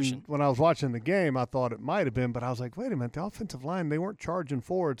watching the game, I thought it might have been, but I was like, wait a minute, the offensive line, they weren't charging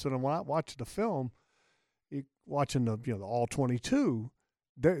forward. So then when I watched the film, watching the all 22,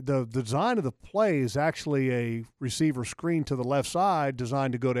 the design of the play is actually a receiver screen to the left side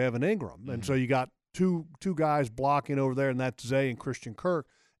designed to go to Evan Ingram, and so you got two guys blocking over there, and that's Zay and Christian Kirk.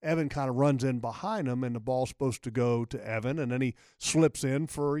 Evan kind of runs in behind him, and the ball's supposed to go to Evan, and then he slips in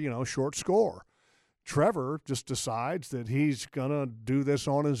for short score. Trevor just decides that he's gonna do this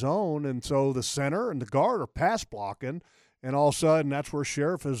on his own, and so the center and the guard are pass blocking. And all of a sudden, that's where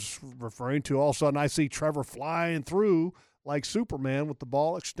Sheriff is referring to. All of a sudden, I see Trevor flying through like Superman with the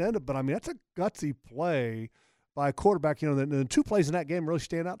ball extended. But, I mean, that's a gutsy play by a quarterback. The 2 plays in that game really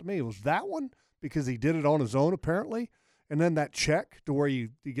stand out to me. It was that one because he did it on his own apparently, and then that check to where you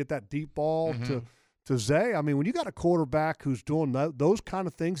get that deep ball to Zay. I mean, when you got a quarterback who's doing those kind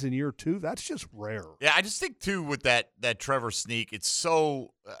of things in year 2, that's just rare. Yeah, I just think, too, with that Trevor sneak, it's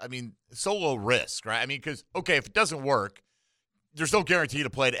so low risk, right? I mean, because, okay, if it doesn't work, there's no guarantee the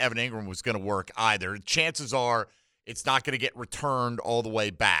play to Evan Ingram was going to work either. Chances are it's not going to get returned all the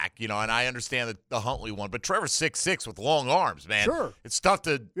way back, and I understand the Huntley one, but Trevor's 6'6" with long arms, man. Sure. It's tough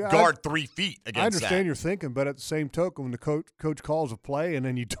to guard 3 feet against that. I understand your thinking, but at the same token, when the coach calls a play and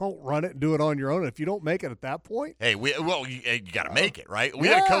then you don't run it and do it on your own, if you don't make it at that point. Hey, you got to make it, right? We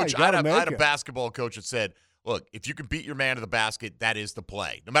had a coach, I had a basketball coach that said, look, if you can beat your man to the basket, that is the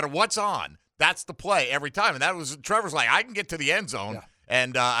play. No matter what's on, that's the play every time. And that was Trevor's like, I can get to the end zone. Yeah.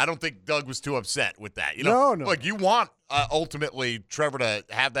 And I don't think Doug was too upset with that. You know, No. Look, you want ultimately Trevor to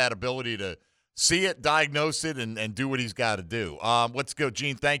have that ability to see it, diagnose it, and do what he's got to do. Let's go,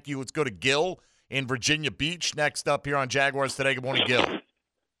 Gene. Thank you. Let's go to Gil in Virginia Beach next up here on Jaguars Today. Good morning, Gil.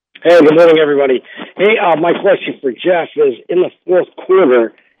 Hey, good morning, everybody. Hey, my question for Jeff is, in the fourth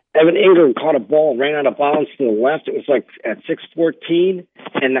quarter, Evan Ingram caught a ball, ran out of bounds to the left. It was like at 6:14,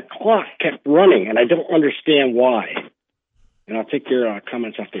 and the clock kept running, and I don't understand why. And I'll take your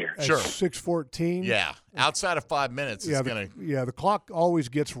comments after here. Sure. 6:14. Yeah, outside of 5 minutes, it's going to. Yeah, the clock always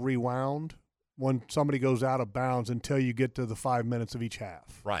gets rewound when somebody goes out of bounds until you get to the 5 minutes of each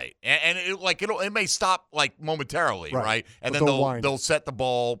half. Right, and it may stop like momentarily, right? And But then they'll set the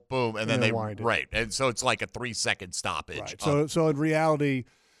ball, boom, and then they wind it. right, and so it's like a 3-second stoppage. Right. So in reality,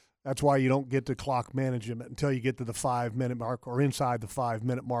 that's why you don't get to clock management until you get to the 5 minute mark or inside the 5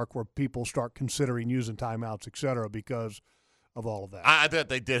 minute mark, where people start considering using timeouts, et cetera, because of all of that. I thought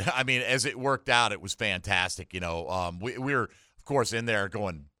they did. I mean, as it worked out, it was fantastic. You know, we're of course in there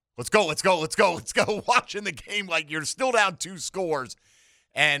going, let's go, watching the game like you're still down 2 scores.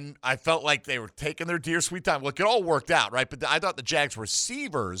 And I felt like they were taking their dear sweet time. Look, it all worked out, right? But I thought the Jags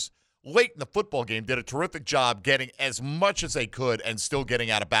receivers late in the football game did a terrific job getting as much as they could and still getting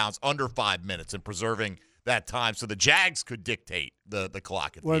out of bounds under 5 minutes and preserving that time so the Jags could dictate the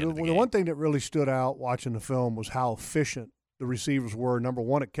clock at the end of the game. The one thing that really stood out watching the film was how efficient the receivers were, number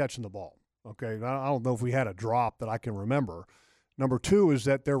one, at catching the ball. Okay, I don't know if we had a drop that I can remember. Number two is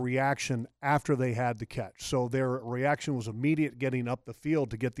that their reaction after they had the catch. So their reaction was immediate, getting up the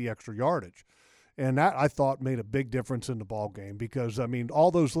field to get the extra yardage. And that, I thought, made a big difference in the ball game because, I mean, all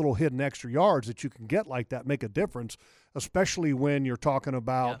those little hidden extra yards that you can get like that make a difference, especially when you're talking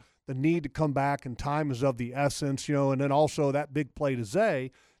about the need to come back and time is of the essence, you know, and then also that big play to Zay.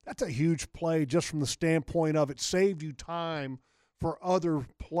 That's a huge play just from the standpoint of it saved you time for other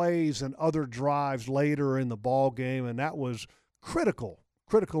plays and other drives later in the ball game, and that was critical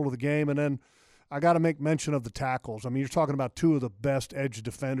to the game. And then I got to make mention of the tackles. I mean, you're talking about 2 of the best edge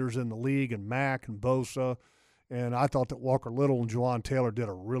defenders in the league, and Mack and Bosa. And I thought that Walker Little and Juwan Taylor did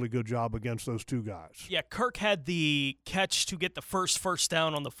a really good job against those 2 guys. Yeah, Kirk had the catch to get the first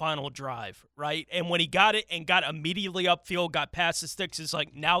down on the final drive, right? And when he got it and got immediately upfield, got past the sticks, it's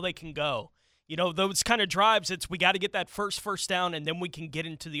like, now they can go. You know, those kind of drives, it's we got to get that first down, and then we can get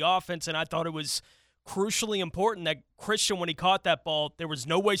into the offense. And I thought it was crucially important that Christian, when he caught that ball, there was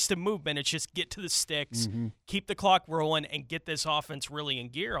no wasted movement. It's just get to the sticks, keep the clock rolling, and get this offense really in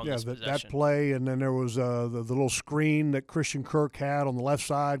gear on this possession. That play, and then there was the little screen that Christian Kirk had on the left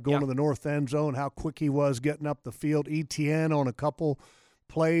side going to the north end zone, how quick he was getting up the field. ETN on a couple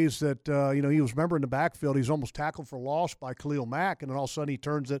plays that, he was, remember, in the backfield, he's almost tackled for loss by Khalil Mack, and then all of a sudden he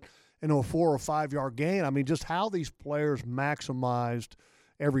turns it into a 4 or 5 yard gain. I mean, just how these players maximized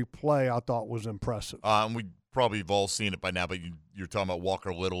every play I thought was impressive. We probably have all seen it by now, but you're talking about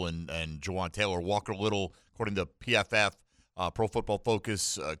Walker Little and Juwan Taylor. Walker Little, according to PFF, Pro Football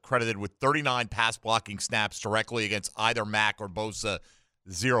Focus, credited with 39 pass blocking snaps directly against either Mack or Bosa,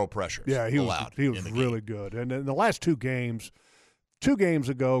 0 pressures. Yeah, he was really good. And in the last 2 games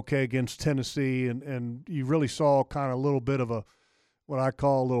ago, against Tennessee, and you really saw kind of a little bit of what I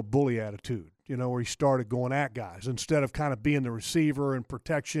call a little bully attitude. You know, where he started going at guys instead of kind of being the receiver and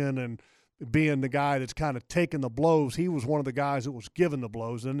protection and being the guy that's kind of taking the blows. He was one of the guys that was giving the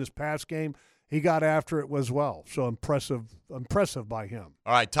blows. And in this past game, he got after it as well. So impressive by him.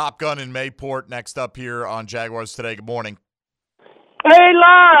 All right, Top Gun in Mayport next up here on Jaguars Today. Good morning. Hey,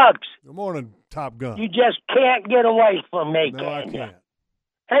 Logs. Good morning, Top Gun. You just can't get away from me, No, I can't.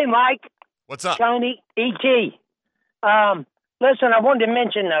 Hey, Mike. What's up? Tony, E.T. Listen, I wanted to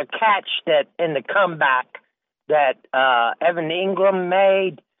mention a catch that in the comeback that Evan Ingram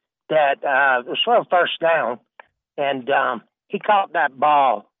made that was sort of first down, and he caught that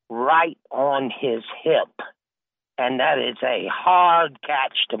ball right on his hip, and that is a hard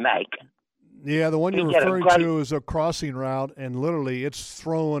catch to make. Yeah, the one you're referring to is a crossing route, and literally it's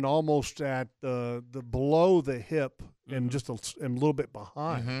thrown almost at the below the hip and just a little bit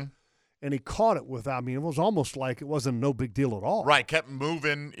behind. And he caught it it was almost like it wasn't no big deal at all. Right, kept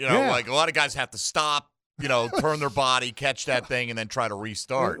moving. Like a lot of guys have to stop, turn their body, catch that thing, and then try to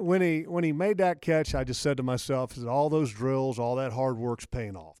restart. When he made that catch, I just said to myself, is all those drills, all that hard work's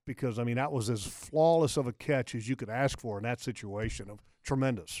paying off. Because, that was as flawless of a catch as you could ask for in that situation.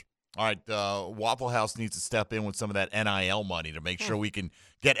 Tremendous. All right, Waffle House needs to step in with some of that NIL money to make sure we can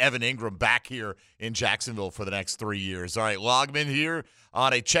get Evan Ingram back here in Jacksonville for the next 3 years. All right, Logman here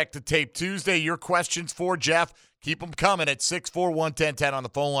on a Check the Tape Tuesday. Your questions for Jeff Keep them coming at 641-1010 on the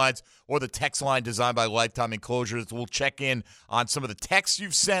phone lines or the text line designed by Lifetime Enclosures. We'll check in on some of the texts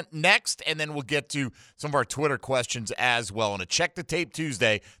you've sent next, and then we'll get to some of our Twitter questions as well. On a Check the Tape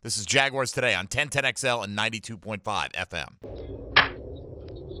Tuesday, this is Jaguars Today on 1010XL and 92.5 FM.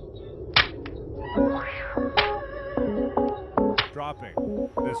 Dropping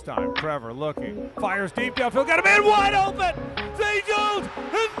this time. Trevor looking. Fires deep downfield. Got a man wide open. Zay Jones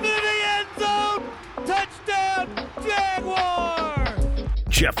into the end zone. Touchdown, Jaguars!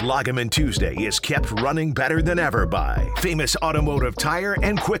 Jeff Lageman Tuesday is kept running better than ever by Famous Automotive Tire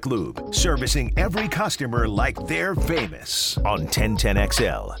and Quick Lube, servicing every customer like they're famous on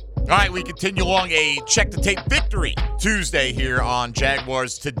 1010XL. All right, we continue along a Check the Tape Victory Tuesday here on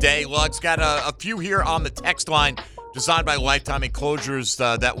Jaguars Today. Lug's got a few here on the text line designed by Lifetime Enclosures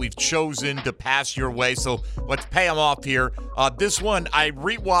that we've chosen to pass your way. So let's pay them off here. This one, I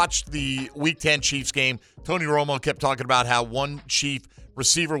rewatched the Week 10 Chiefs game. Tony Romo kept talking about how one Chief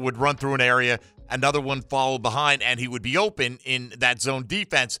receiver would run through an area, another one follow behind, and he would be open in that zone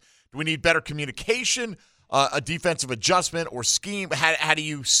defense. Do we need better communication, a defensive adjustment, or scheme? How do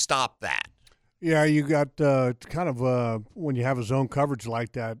you stop that? Yeah, you got when you have a zone coverage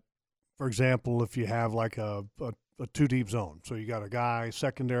like that, for example, if you have like a two-deep zone. So you got a guy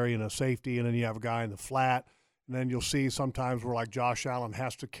secondary and a safety, and then you have a guy in the flat. And then you'll see sometimes where like Josh Allen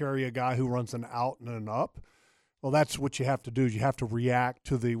has to carry a guy who runs an out and an up. Well, that's what you have to do. You have to react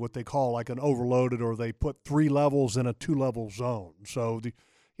to what they call like an overloaded, or they put 3 levels in a 2-level zone. So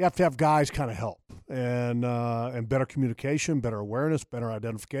you have to have guys kind of help and better communication, better awareness, better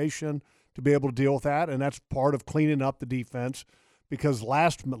identification to be able to deal with that. And that's part of cleaning up the defense, because the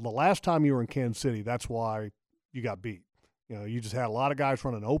last time you were in Kansas City, that's why you got beat. You just had a lot of guys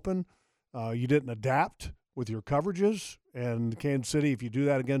running open. You didn't adapt with your coverages, and Kansas City, if you do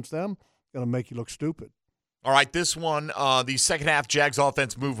that against them, it'll make you look stupid. All right, this one, the second half Jags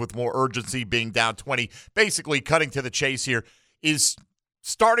offense moved with more urgency, being down 20. Basically, cutting to the chase here, is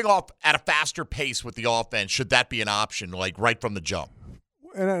starting off at a faster pace with the offense. Should that be an option, like right from the jump?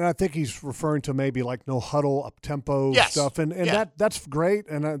 And I think he's referring to maybe like no huddle, up-tempo stuff. And that's great.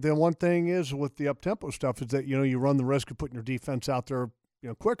 And the one thing is with the up-tempo stuff is that, you run the risk of putting your defense out there,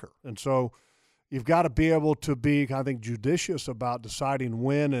 quicker. And so you've got to be able to be, I think, judicious about deciding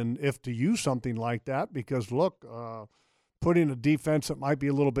when and if to use something like that, because, look, putting a defense that might be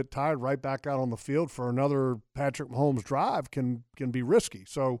a little bit tired right back out on the field for another Patrick Mahomes drive can be risky.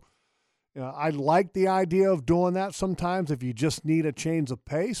 So I like the idea of doing that sometimes if you just need a change of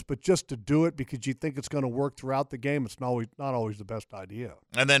pace, but just to do it because you think it's going to work throughout the game, it's not always the best idea.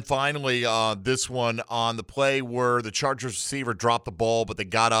 And then finally, this one on the play where the Chargers receiver dropped the ball, but they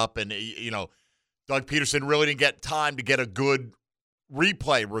got up and, Doug Peterson really didn't get time to get a good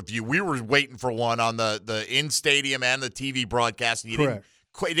replay review. We were waiting for one on the in-stadium and the TV broadcast, and it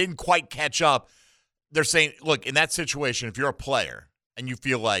didn't quite catch up. They're saying, look, in that situation, if you're a player and you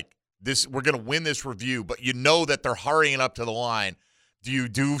feel like, we're going to win this review, but you know that they're hurrying up to the line. Do you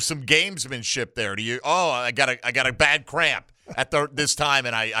do some gamesmanship there? Do you? Oh, I got a bad cramp at this time,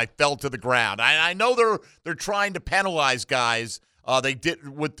 and I fell to the ground. I know they're trying to penalize guys. They did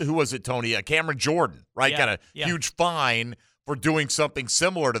with who was it, Tony? Cameron Jordan, right? Got a huge fine for doing something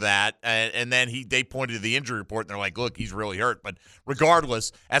similar to that, and then they pointed to the injury report, and they're like, look, he's really hurt. But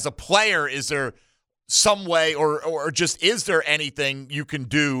regardless, as a player, is there some way or just is there anything you can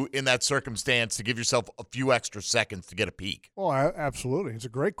do in that circumstance to give yourself a few extra seconds to get a peek? Oh, absolutely. It's a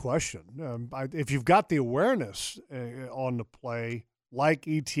great question. If you've got the awareness on the play like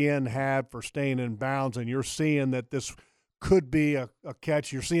ETN had for staying in bounds, and you're seeing that this could be a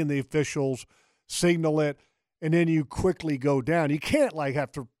catch, you're seeing the officials signal it, and then you quickly go down. You can't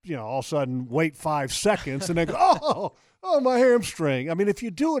have to, all of a sudden wait 5 seconds and then go, oh, my hamstring. I mean, if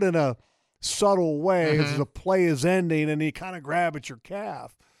you do it in a subtle way as the play is ending and you kind of grab at your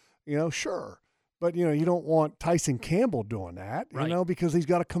calf, sure. But, you don't want Tyson Campbell doing that, because he's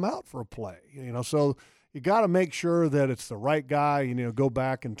got to come out for a play, So you got to make sure that it's the right guy, go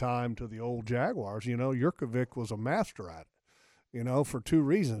back in time to the old Jaguars. Jurkovic was a master at it, for 2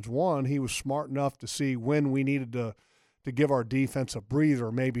 reasons. One, he was smart enough to see when we needed to give our defense a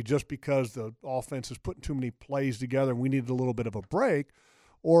breather, maybe just because the offense is putting too many plays together and we needed a little bit of a break.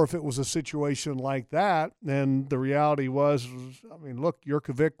 Or if it was a situation like that, then the reality was, look,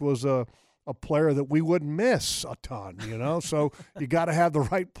 Jurkovic was a player that we wouldn't miss a ton, So you got to have the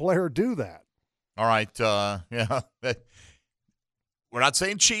right player do that. All right. We're not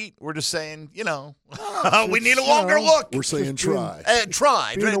saying cheat. We're just saying, we need a longer look. We're saying try.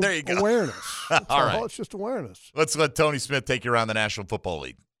 Try. There you go. Awareness. All right. It's just awareness. Let's let Tony Smith take you around the National Football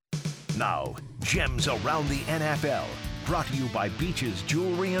League. Now, Gems around the NFL. Brought to you by Beach's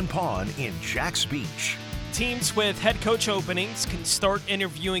Jewelry and Pawn in Jax Beach. Teams with head coach openings can start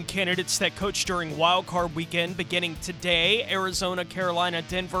interviewing candidates that coach during Wild Card Weekend beginning today. Arizona, Carolina,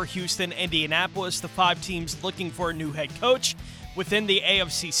 Denver, Houston, Indianapolis, the 5 teams looking for a new head coach. Within the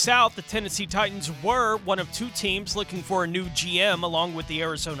AFC South, the Tennessee Titans were one of 2 teams looking for a new GM along with the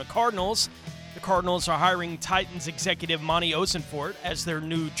Arizona Cardinals. The Cardinals are hiring Titans executive Monty Osenfort as their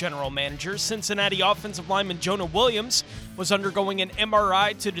new general manager. Cincinnati offensive lineman Jonah Williams was undergoing an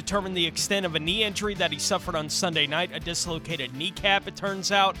MRI to determine the extent of a knee injury that he suffered on Sunday night, a dislocated kneecap, it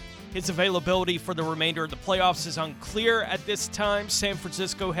turns out. His availability for the remainder of the playoffs is unclear at this time. San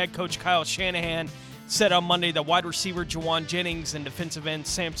Francisco head coach Kyle Shanahan said on Monday that wide receiver Jawan Jennings and defensive end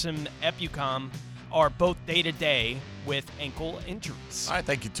Samson Ebukam are both day-to-day with ankle injuries. All right,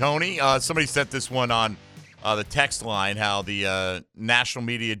 thank you, Tony. Somebody sent this one on the text line, how the national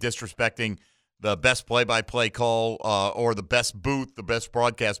media disrespecting the best play-by-play call or the best booth, the best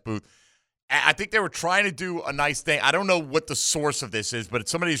broadcast booth. I think they were trying to do a nice thing. I don't know what the source of this is, but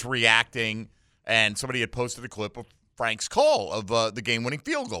somebody's reacting, and somebody had posted a clip of Frank's call of the game-winning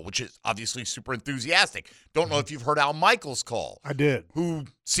field goal, which is obviously super enthusiastic. Don't know if you've heard Al Michaels' call. I did. Who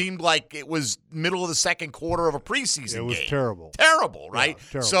seemed like it was middle of the second quarter of a preseason game. It was terrible. Terrible, right? Yeah,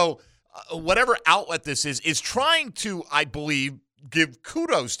 terrible. So whatever outlet this is trying to, I believe, give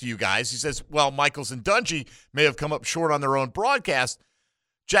kudos to you guys. He says, well, Michaels and Dungy may have come up short on their own broadcast.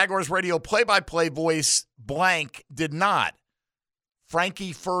 Jaguars radio play-by-play voice blank did not.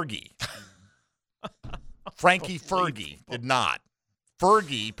 Frankie Fergie. Frankie Fergie did not.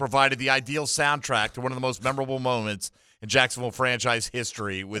 Fergie provided the ideal soundtrack to one of the most memorable moments in Jacksonville franchise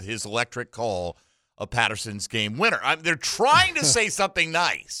history with his electric call of Patterson's game winner. They're trying to say something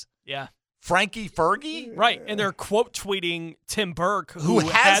nice. Yeah. Frankie Fergie? Right, and they're quote tweeting Tim Burke, who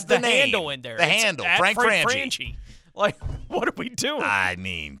has had the name, handle in there. The It's handle, at Frank Franchi. Like, what are we doing? I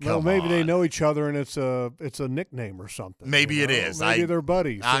mean, come Well, maybe on. they know each other and it's a nickname or something. Maybe it is. Maybe they're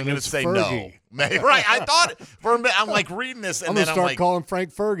buddies. I'm and going to it's say Fergie. no. Right. I thought for a minute, I'm like reading this, and I'm then gonna I'm start like, calling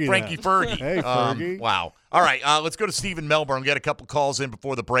Frank Fergie. Frankie then. Fergie. Hey, Fergie. Wow. All right. Let's go to Steve in Melbourne. Get a couple calls in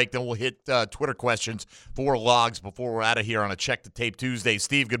before the break. Then we'll hit Twitter questions for Logs before we're out of here on a Check the Tape Tuesday.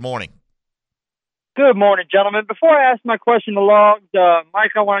 Steve, good morning. Good morning, gentlemen. Before I ask my question to Logs,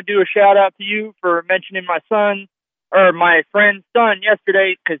 Mike, I want to do a shout-out to you for mentioning my friend's son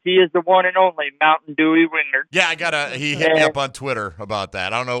yesterday, because he is the one and only Mountain Dewey Wingard. Yeah, he hit me up on Twitter about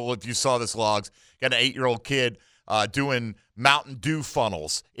that. I don't know if you saw this, Logs. Got an 8-year-old kid doing Mountain Dew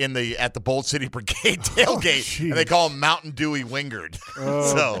funnels at the Bold City Brigade tailgate, and they call him Mountain Dewey Wingard.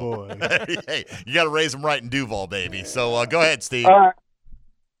 Oh, boy. Hey, you got to raise him right in Duval, baby. So go ahead, Steve.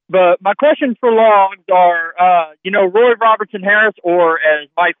 But my questions for Logs are, Roy Robertson Harris, or as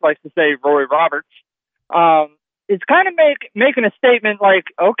Mike likes to say, Roy Roberts, is kind of making a statement like,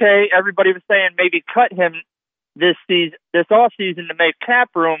 okay, everybody was saying maybe cut him this offseason to make cap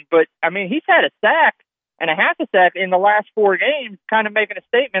room, but I mean, he's had a sack and a half a sack in the last 4 games, kind of making a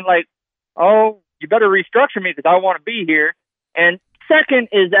statement like, oh, you better restructure me because I want to be here. And second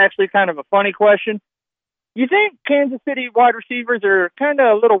is actually kind of a funny question. You think Kansas City wide receivers are kind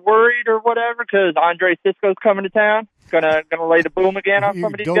of a little worried or whatever because Andre Sisco's coming to town? Gonna lay the boom again on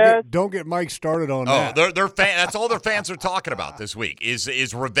some of these guys? Don't get Mike started on that. that. They're that's all their fans are talking about this week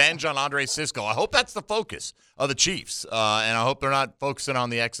is revenge on Andre Sisco. I hope that's the focus of the Chiefs, and I hope they're not focusing on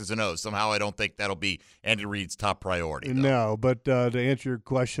the X's and O's. Somehow I don't think that'll be Andy Reid's top priority. No, but to answer your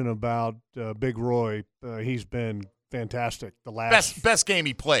question about Big Roy, he's been fantastic. The last best game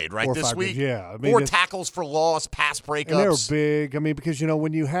he played, right, 4 or this 5 week? games. Yeah. I mean, 4 tackles for loss, pass breakups. And they were big. I mean, because,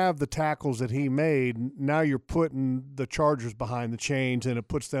 when you have the tackles that he made, now you're putting the Chargers behind the chains, and it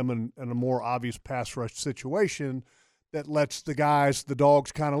puts them in a more obvious pass rush situation that lets the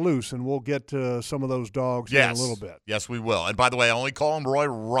dogs kind of loose. And we'll get to some of those dogs in a little bit. Yes, we will. And by the way, I only call him Roy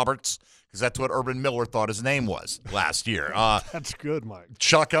Roberts because that's what Urban Miller thought his name was last year. That's good, Mike.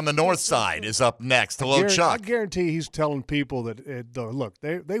 Chuck on the north side is up next. Hello, Chuck. I guarantee he's telling people that, look,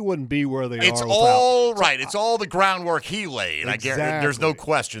 they wouldn't be where they are. It's all right. It's all the groundwork he laid. Exactly. I guarantee there's no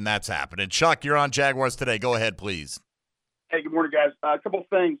question that's happening. Chuck, you're on Jaguars Today. Go ahead, please. Hey, good morning, guys. A couple of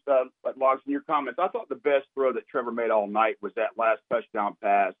things, Logs, in your comments. I thought the best throw that Trevor made all night was that last touchdown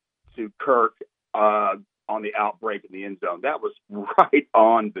pass to Kirk on the outbreak in the end zone. That was right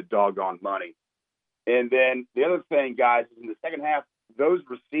on the doggone money. And then the other thing, guys, is in the second half, those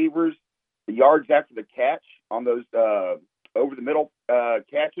receivers, the yards after the catch on those over-the-middle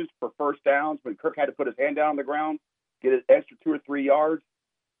catches for first downs when Kirk had to put his hand down on the ground, get an extra 2 or 3 yards,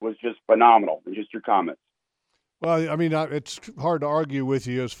 was just phenomenal. And just your comments. Well, I mean, it's hard to argue with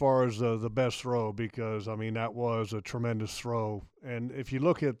you as far as the best throw because, I mean, that was a tremendous throw. And if you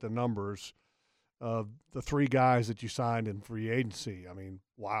look at the numbers of the three guys that you signed in free agency, I mean,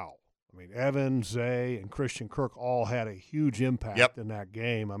 wow. I mean, Evan, Zay, and Christian Kirk all had a huge impact in that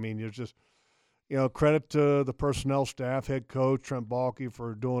game. I mean, you're just, credit to the personnel staff, head coach Trent Baalke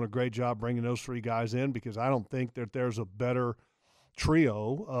for doing a great job bringing those three guys in because I don't think that there's a better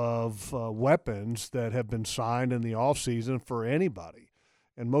trio of weapons that have been signed in the offseason for anybody.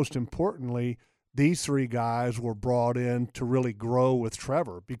 And most importantly, these three guys were brought in to really grow with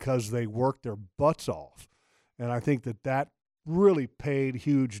Trevor because they worked their butts off. And I think that really paid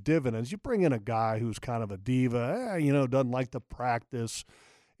huge dividends. You bring in a guy who's kind of a diva, doesn't like to practice.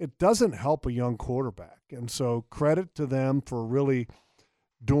 It doesn't help a young quarterback. And so credit to them for really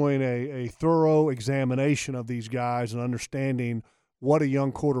doing a thorough examination of these guys and understanding what a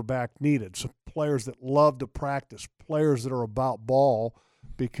young quarterback needed. Some players that love to practice, players that are about ball,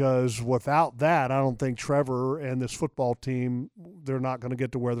 because without that, I don't think Trevor and this football team, they're not going to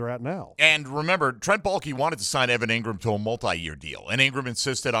get to where they're at now. And remember, Trent Baalke wanted to sign Evan Ingram to a multi-year deal, and Ingram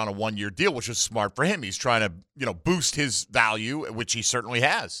insisted on a one-year deal, which is smart for him. He's trying to, boost his value, which he certainly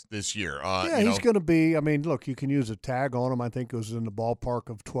has this year. He's going to be. I mean, look, you can use a tag on him. I think it was in the ballpark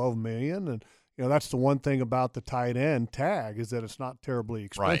of $12 million, and that's the one thing about the tight end tag is that it's not terribly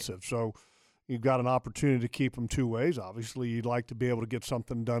expensive. Right. So you've got an opportunity to keep them two ways. Obviously, you'd like to be able to get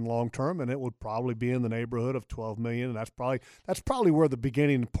something done long term, and it would probably be in the neighborhood of $12 million. And that's probably where the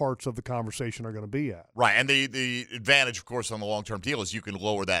beginning parts of the conversation are going to be at. Right, and the advantage, of course, on the long term deal is you can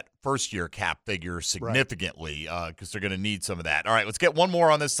lower that first year cap figure significantly because they're going to need some of that. All right, let's get one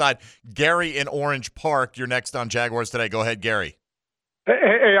more on this side. Gary in Orange Park, you're next on Jaguars Today. Go ahead, Gary.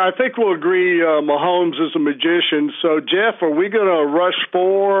 Hey, I think we'll agree Mahomes is a magician. So, Jeff, are we going to rush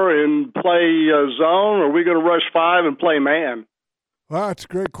 4 and play zone, or are we going to rush 5 and play man? Well, that's a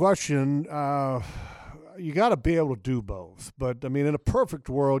great question. You got to be able to do both. But, I mean, in a perfect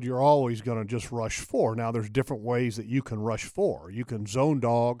world, you're always going to just rush 4. Now, there's different ways that you can rush 4. You can zone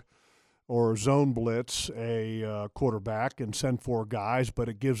dog or zone blitz a quarterback and send 4 guys, but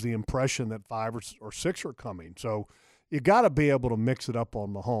it gives the impression that 5 or 6 are coming. So, you got to be able to mix it up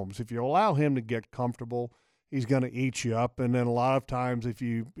on Mahomes. If you allow him to get comfortable, he's going to eat you up. And then a lot of times if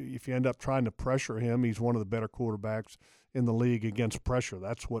you end up trying to pressure him, he's one of the better quarterbacks in the league against pressure.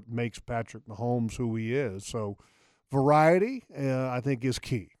 That's what makes Patrick Mahomes who he is. So variety, I think, is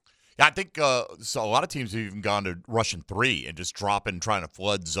key. Yeah, I think so. A lot of teams have even gone to rushing 3 and just trying to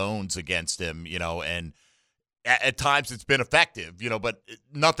flood zones against him, and at times it's been effective, but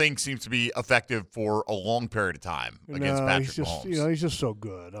nothing seems to be effective for a long period of time against Patrick Mahomes. He's just so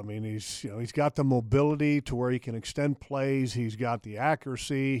good. I mean, he's got the mobility to where he can extend plays. He's got the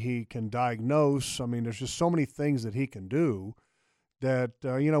accuracy. He can diagnose. I mean, there's just so many things that he can do that,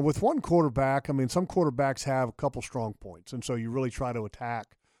 with one quarterback, I mean, some quarterbacks have a couple strong points, and so you really try to attack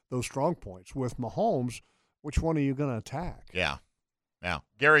those strong points. With Mahomes, which one are you going to attack? Yeah.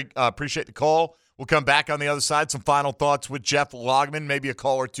 Gary, appreciate the call. We'll come back on the other side. Some final thoughts with Jeff Lageman, maybe a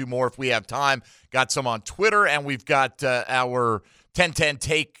call or two more if we have time. Got some on Twitter, and we've got our 10-10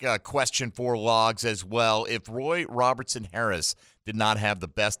 take question for Logs as well. If Roy Robertson Harris did not have the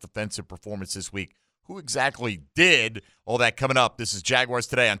best defensive performance this week, who exactly did? All that coming up. This is Jaguars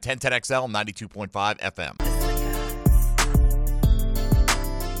Today on 1010XL 92.5 FM.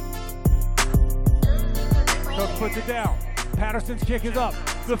 Cook puts it down. Patterson's kick is up.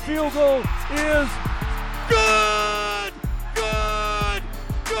 The field goal is good! Good!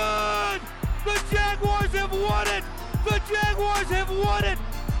 Good! The Jaguars have won it! The Jaguars have won it!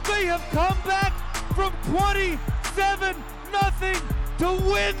 They have come back from 27-0 to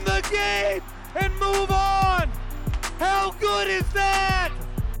win the game and move on! How good is that?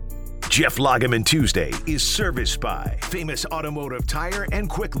 Jeff Lageman Tuesday is serviced by Famous Automotive Tire and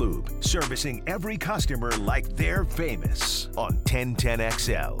Quick Lube, servicing every customer like they're famous on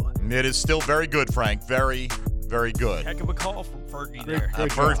 1010XL. It is still very good, Frank. Very, very good. Heck of a call from Fergie there.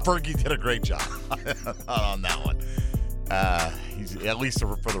 Fergie did a great job on that one. He's at least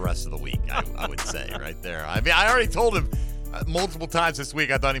for the rest of the week, I would say, right there. I mean, I already told him multiple times this week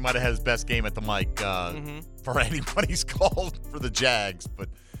I thought he might have had his best game at the mic for anyone he's called for the Jags, but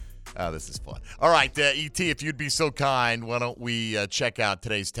this is fun. All right, E.T., if you'd be so kind, why don't we check out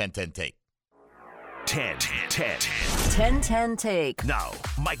today's 10-10 take? 10-10 take. Now,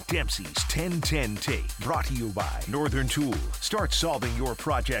 Mike Dempsey's 10-10 take, brought to you by Northern Tool. Start solving your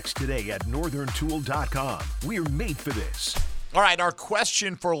projects today at northerntool.com. We're made for this. All right, our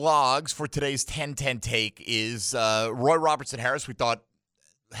question for Logs for today's 10-10 take is Roy Robertson Harris, we thought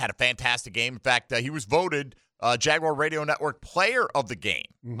had a fantastic game. In fact, he was voted Jaguar Radio Network player of the game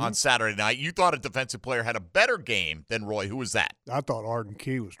on Saturday night. You thought a defensive player had a better game than Roy. Who was that? I thought Arden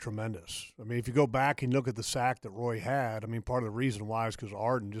Key was tremendous. I mean, if you go back and look at the sack that Roy had, I mean, part of the reason why is because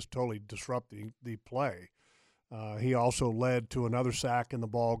Arden just totally disrupted the play. He also led to another sack in the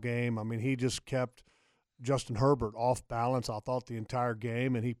ball game. I mean, he just kept Justin Herbert off balance, I thought, the entire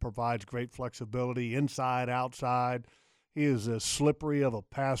game, and he provides great flexibility inside, outside. He is as slippery of a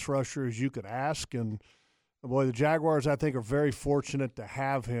pass rusher as you could ask, and boy, the Jaguars, I think, are very fortunate to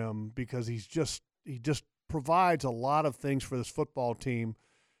have him because he just provides a lot of things for this football team,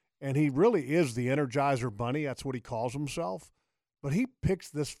 and he really is the Energizer Bunny. That's what he calls himself. But he picks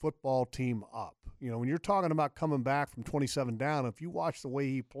this football team up. You know, when you're talking about coming back from 27 down, if you watch the way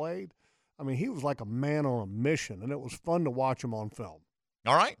he played, I mean, he was like a man on a mission, and it was fun to watch him on film.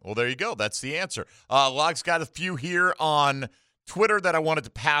 All right. Well, there you go. That's the answer. Log's got a few here on Twitter that I wanted to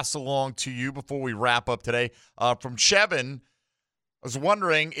pass along to you before we wrap up today. From Chevin, I was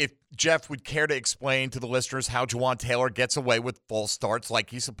wondering if Jeff would care to explain to the listeners how Juwan Taylor gets away with false starts like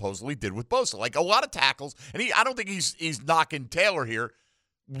he supposedly did with Bosa. Like a lot of tackles, and I don't think he's knocking Taylor here.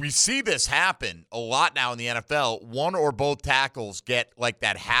 We see this happen a lot now in the NFL. One or both tackles get like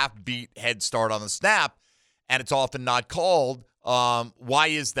that half-beat head start on the snap, and it's often not called. Why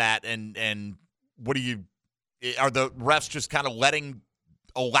is that? And what do you? Are the refs just kind of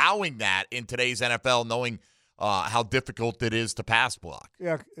allowing that in today's NFL, knowing how difficult it is to pass block?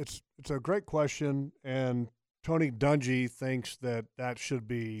 Yeah, it's a great question, and Tony Dungy thinks that should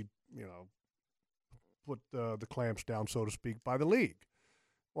be, put the clamps down, so to speak, by the league.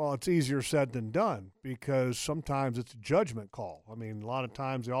 Well, it's easier said than done because sometimes it's a judgment call. I mean, a lot of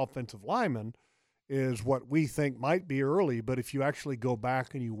times the offensive lineman is what we think might be early, but if you actually go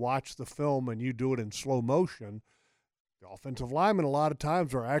back and you watch the film and you do it in slow motion, the offensive linemen a lot of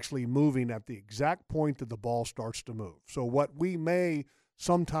times are actually moving at the exact point that the ball starts to move. So what we may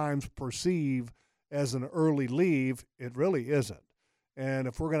sometimes perceive as an early leave, it really isn't. And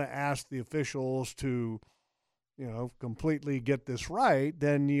if we're going to ask the officials to, completely get this right,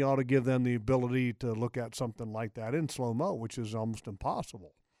 then you ought to give them the ability to look at something like that in slow-mo, which is almost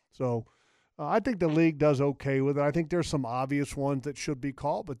impossible. So I think the league does okay with it. I think there's some obvious ones that should be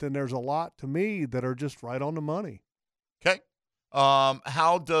called, but then there's a lot, to me, that are just right on the money. Okay.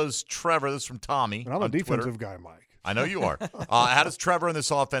 How does Trevor, this is from Tommy. And I'm a defensive Twitter. guy, Mike. I know you are. How does Trevor in this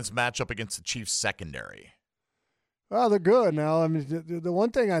offense match up against the Chiefs secondary? Well, they're good now. I mean, the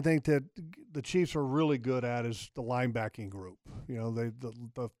one thing I think that the Chiefs are really good at is the linebacking group.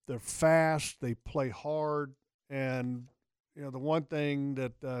 They're fast, they play hard, and the one thing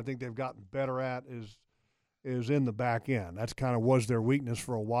that I think they've gotten better at is in the back end. That's kind of was their weakness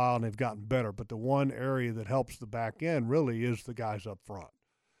for a while, and they've gotten better. But the one area that helps the back end really is the guys up front.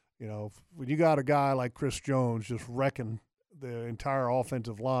 When you got a guy like Chris Jones just wrecking the entire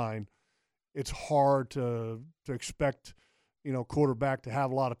offensive line, it's hard to expect, quarterback to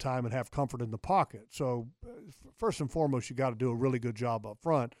have a lot of time and have comfort in the pocket. So first and foremost, you got to do a really good job up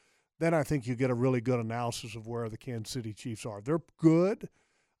front. Then I think you get a really good analysis of where the Kansas City Chiefs are. They're good.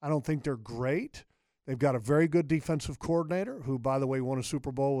 I don't think they're great. They've got a very good defensive coordinator who, by the way, won a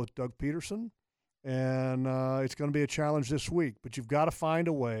Super Bowl with Doug Peterson. And it's going to be a challenge this week. But you've got to find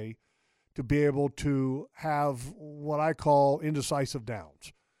a way to be able to have what I call indecisive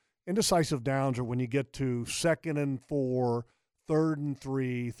downs. Indecisive downs are when you get to 2nd and 4, 3rd and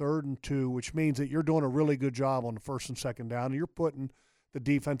 3, 3rd and 2, which means that you're doing a really good job on the 1st and 2nd down, and you're putting the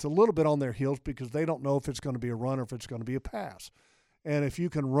defense a little bit on their heels because they don't know if it's going to be a run or if it's going to be a pass. And if you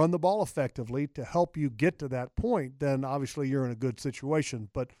can run the ball effectively to help you get to that point, then obviously you're in a good situation.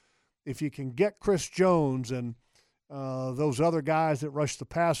 But if you can get Chris Jones and those other guys that rush the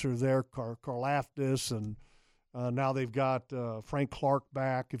passer there, Karlaftis and now they've got Frank Clark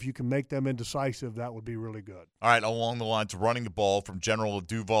back. If you can make them indecisive, that would be really good. All right, along the lines of running the ball from General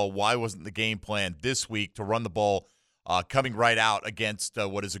Duval, why wasn't the game plan this week to run the ball coming right out against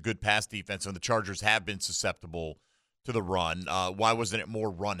what is a good pass defense? And the Chargers have been susceptible to the run. Why wasn't it more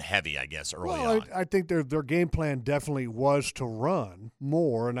run-heavy, I guess, early on? I think their game plan definitely was to run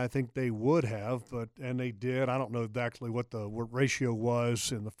more, and I think they would have, and they did. I don't know exactly what the ratio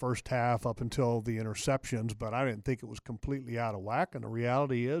was in the first half up until the interceptions, but I didn't think it was completely out of whack. And the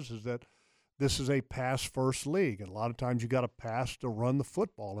reality is that this is a pass-first league, and a lot of times you got to pass to run the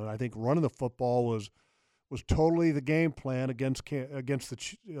football. And I think running the football was totally the game plan against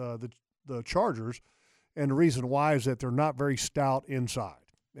the Chargers. And the reason why is that they're not very stout inside.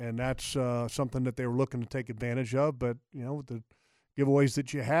 And that's something that they were looking to take advantage of. But, with the giveaways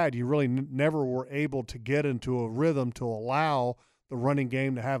that you had, you really never were able to get into a rhythm to allow the running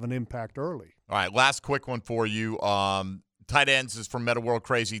game to have an impact early. All right, last quick one for you. Tight ends is from Meta World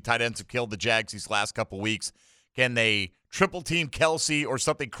Crazy. Tight ends have killed the Jags these last couple weeks. Can they triple team Kelsey or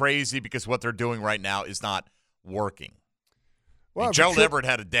something crazy because what they're doing right now is not working? Well, Gerald Everett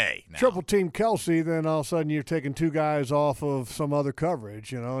had a day. Now. Triple team Kelsey, then all of a sudden you're taking two guys off of some other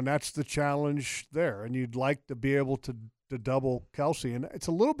coverage, and that's the challenge there. And you'd like to be able to double Kelsey. And it's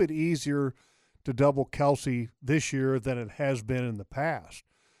a little bit easier to double Kelsey this year than it has been in the past.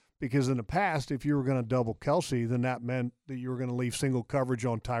 Because in the past, if you were going to double Kelsey, then that meant that you were going to leave single coverage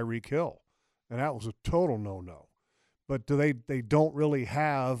on Tyreek Hill. And that was a total no-no. But they don't really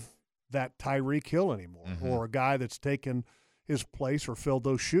have that Tyreek Hill anymore, or a guy that's taken his place or filled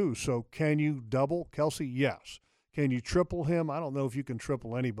those shoes. So can you double Kelsey? Yes. Can you triple him? I don't know if you can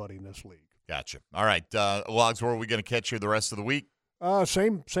triple anybody in this league. Gotcha. All right. Logs, where are we going to catch you the rest of the week?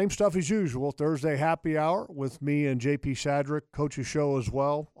 Same stuff as usual. Thursday happy hour with me and JP Shadrick, Coach's Show as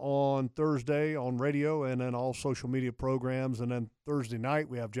well on Thursday on radio and then all social media programs. And then Thursday night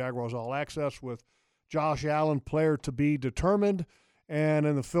we have Jaguars All Access with Josh Allen, player to be determined. And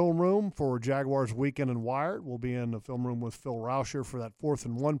in the film room for Jaguars Weekend and Wired, we'll be in the film room with Phil Rauscher for that 4th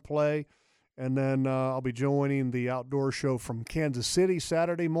and 1 play. And then I'll be joining the outdoor show from Kansas City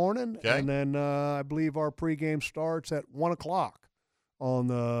Saturday morning. Okay. And then I believe our pregame starts at 1 o'clock on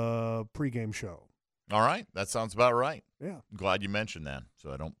the pregame show. All right. That sounds about right. Yeah. I'm glad you mentioned that,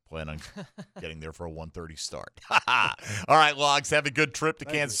 so I don't plan on getting there for a 1:30 start. All right, Logs, have a good trip to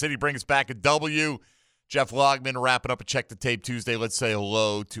Kansas City. Bring us back a W. Jeff Logman wrapping up a Check the Tape Tuesday. Let's say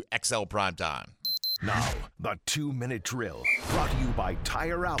hello to XL Primetime. Now, the 2-minute drill, brought to you by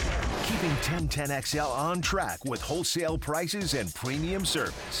Tire Outlet, keeping 1010XL on track with wholesale prices and premium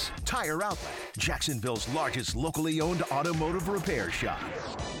service. Tire Outlet, Jacksonville's largest locally owned automotive repair shop.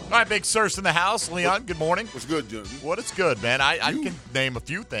 All right, Big Sirs in the house. Leon, good morning. What's good, Jimmy? What is good, man? I can name a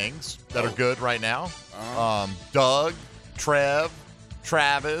few things that are good right now. Doug, Trev,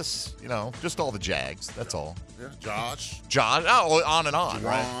 Travis, just all the Jags. That's all. Yeah, Josh. Oh, on and on,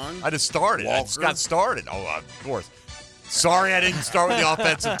 right? I just started. I just got started. Oh, of course. Sorry I didn't start with the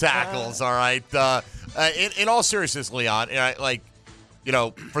offensive tackles, all right? In all seriousness, Leon,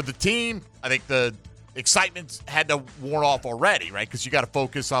 for the team, I think the excitement had to worn off already, right? Because you got to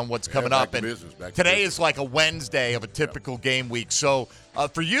focus on what's coming up. And today is like a Wednesday of a typical game week. So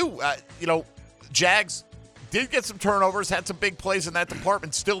for you, Jags did get some turnovers, had some big plays in that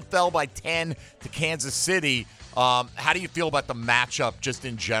department, still fell by 10 to Kansas City. How do you feel about the matchup just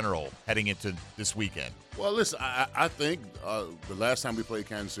in general heading into this weekend? Well, listen, I think the last time we played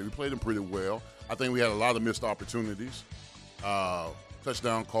Kansas City, we played them pretty well. I think we had a lot of missed opportunities.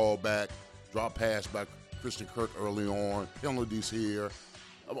 Touchdown call back, drop pass by Christian Kirk early on, penalties here.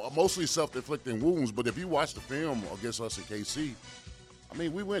 Mostly self-inflicting wounds, but if you watch the film against us in KC,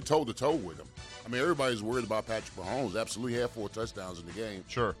 we went toe-to-toe with them. Everybody's worried about Patrick Mahomes. Absolutely had 4 touchdowns in the game.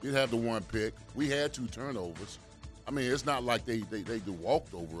 Sure. Did have the 1 pick. We had 2 turnovers. It's not like they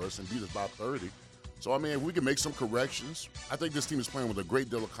walked over us and beat us by 30. So, if we can make some corrections, I think this team is playing with a great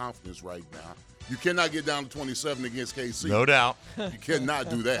deal of confidence right now. You cannot get down to 27 against KC. No doubt. You cannot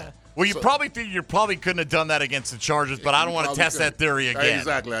do that. Well, you probably couldn't have done that against the Chargers, but I don't want to test that theory again.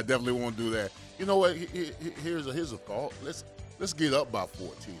 Exactly. I definitely won't do that. You know what? Here's a thought. Let's get up by 14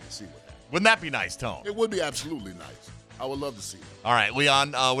 and see what happens. Wouldn't that be nice, Tone? It would be absolutely nice. I would love to see it. All right,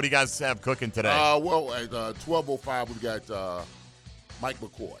 Leon, what do you guys have cooking today? At 12:05, we've got Mike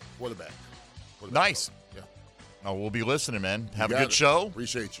McCoy, quarterback. Nice. Yeah. Oh, we'll be listening, man. Have a good show.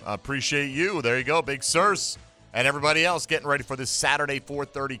 Appreciate you. Appreciate you. There you go, Big Sirs. And everybody else getting ready for this Saturday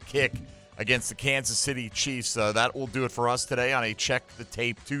 4:30 kick against the Kansas City Chiefs. That will do it for us today on a Check the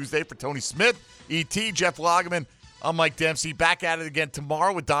Tape Tuesday. For Tony Smith, E.T., Jeff Lageman, I'm Mike Dempsey. Back at it again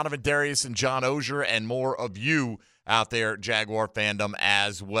tomorrow with Donovan Darius and John Ogier and more of you out there, Jaguar fandom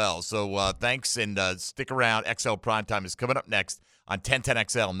as well. So thanks, and stick around. XL Primetime is coming up next on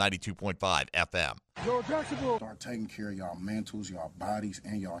 1010XL 92.5 FM. Yo, Jacksonville. Start taking care of y'all mentals, y'all bodies,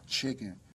 and y'all chicken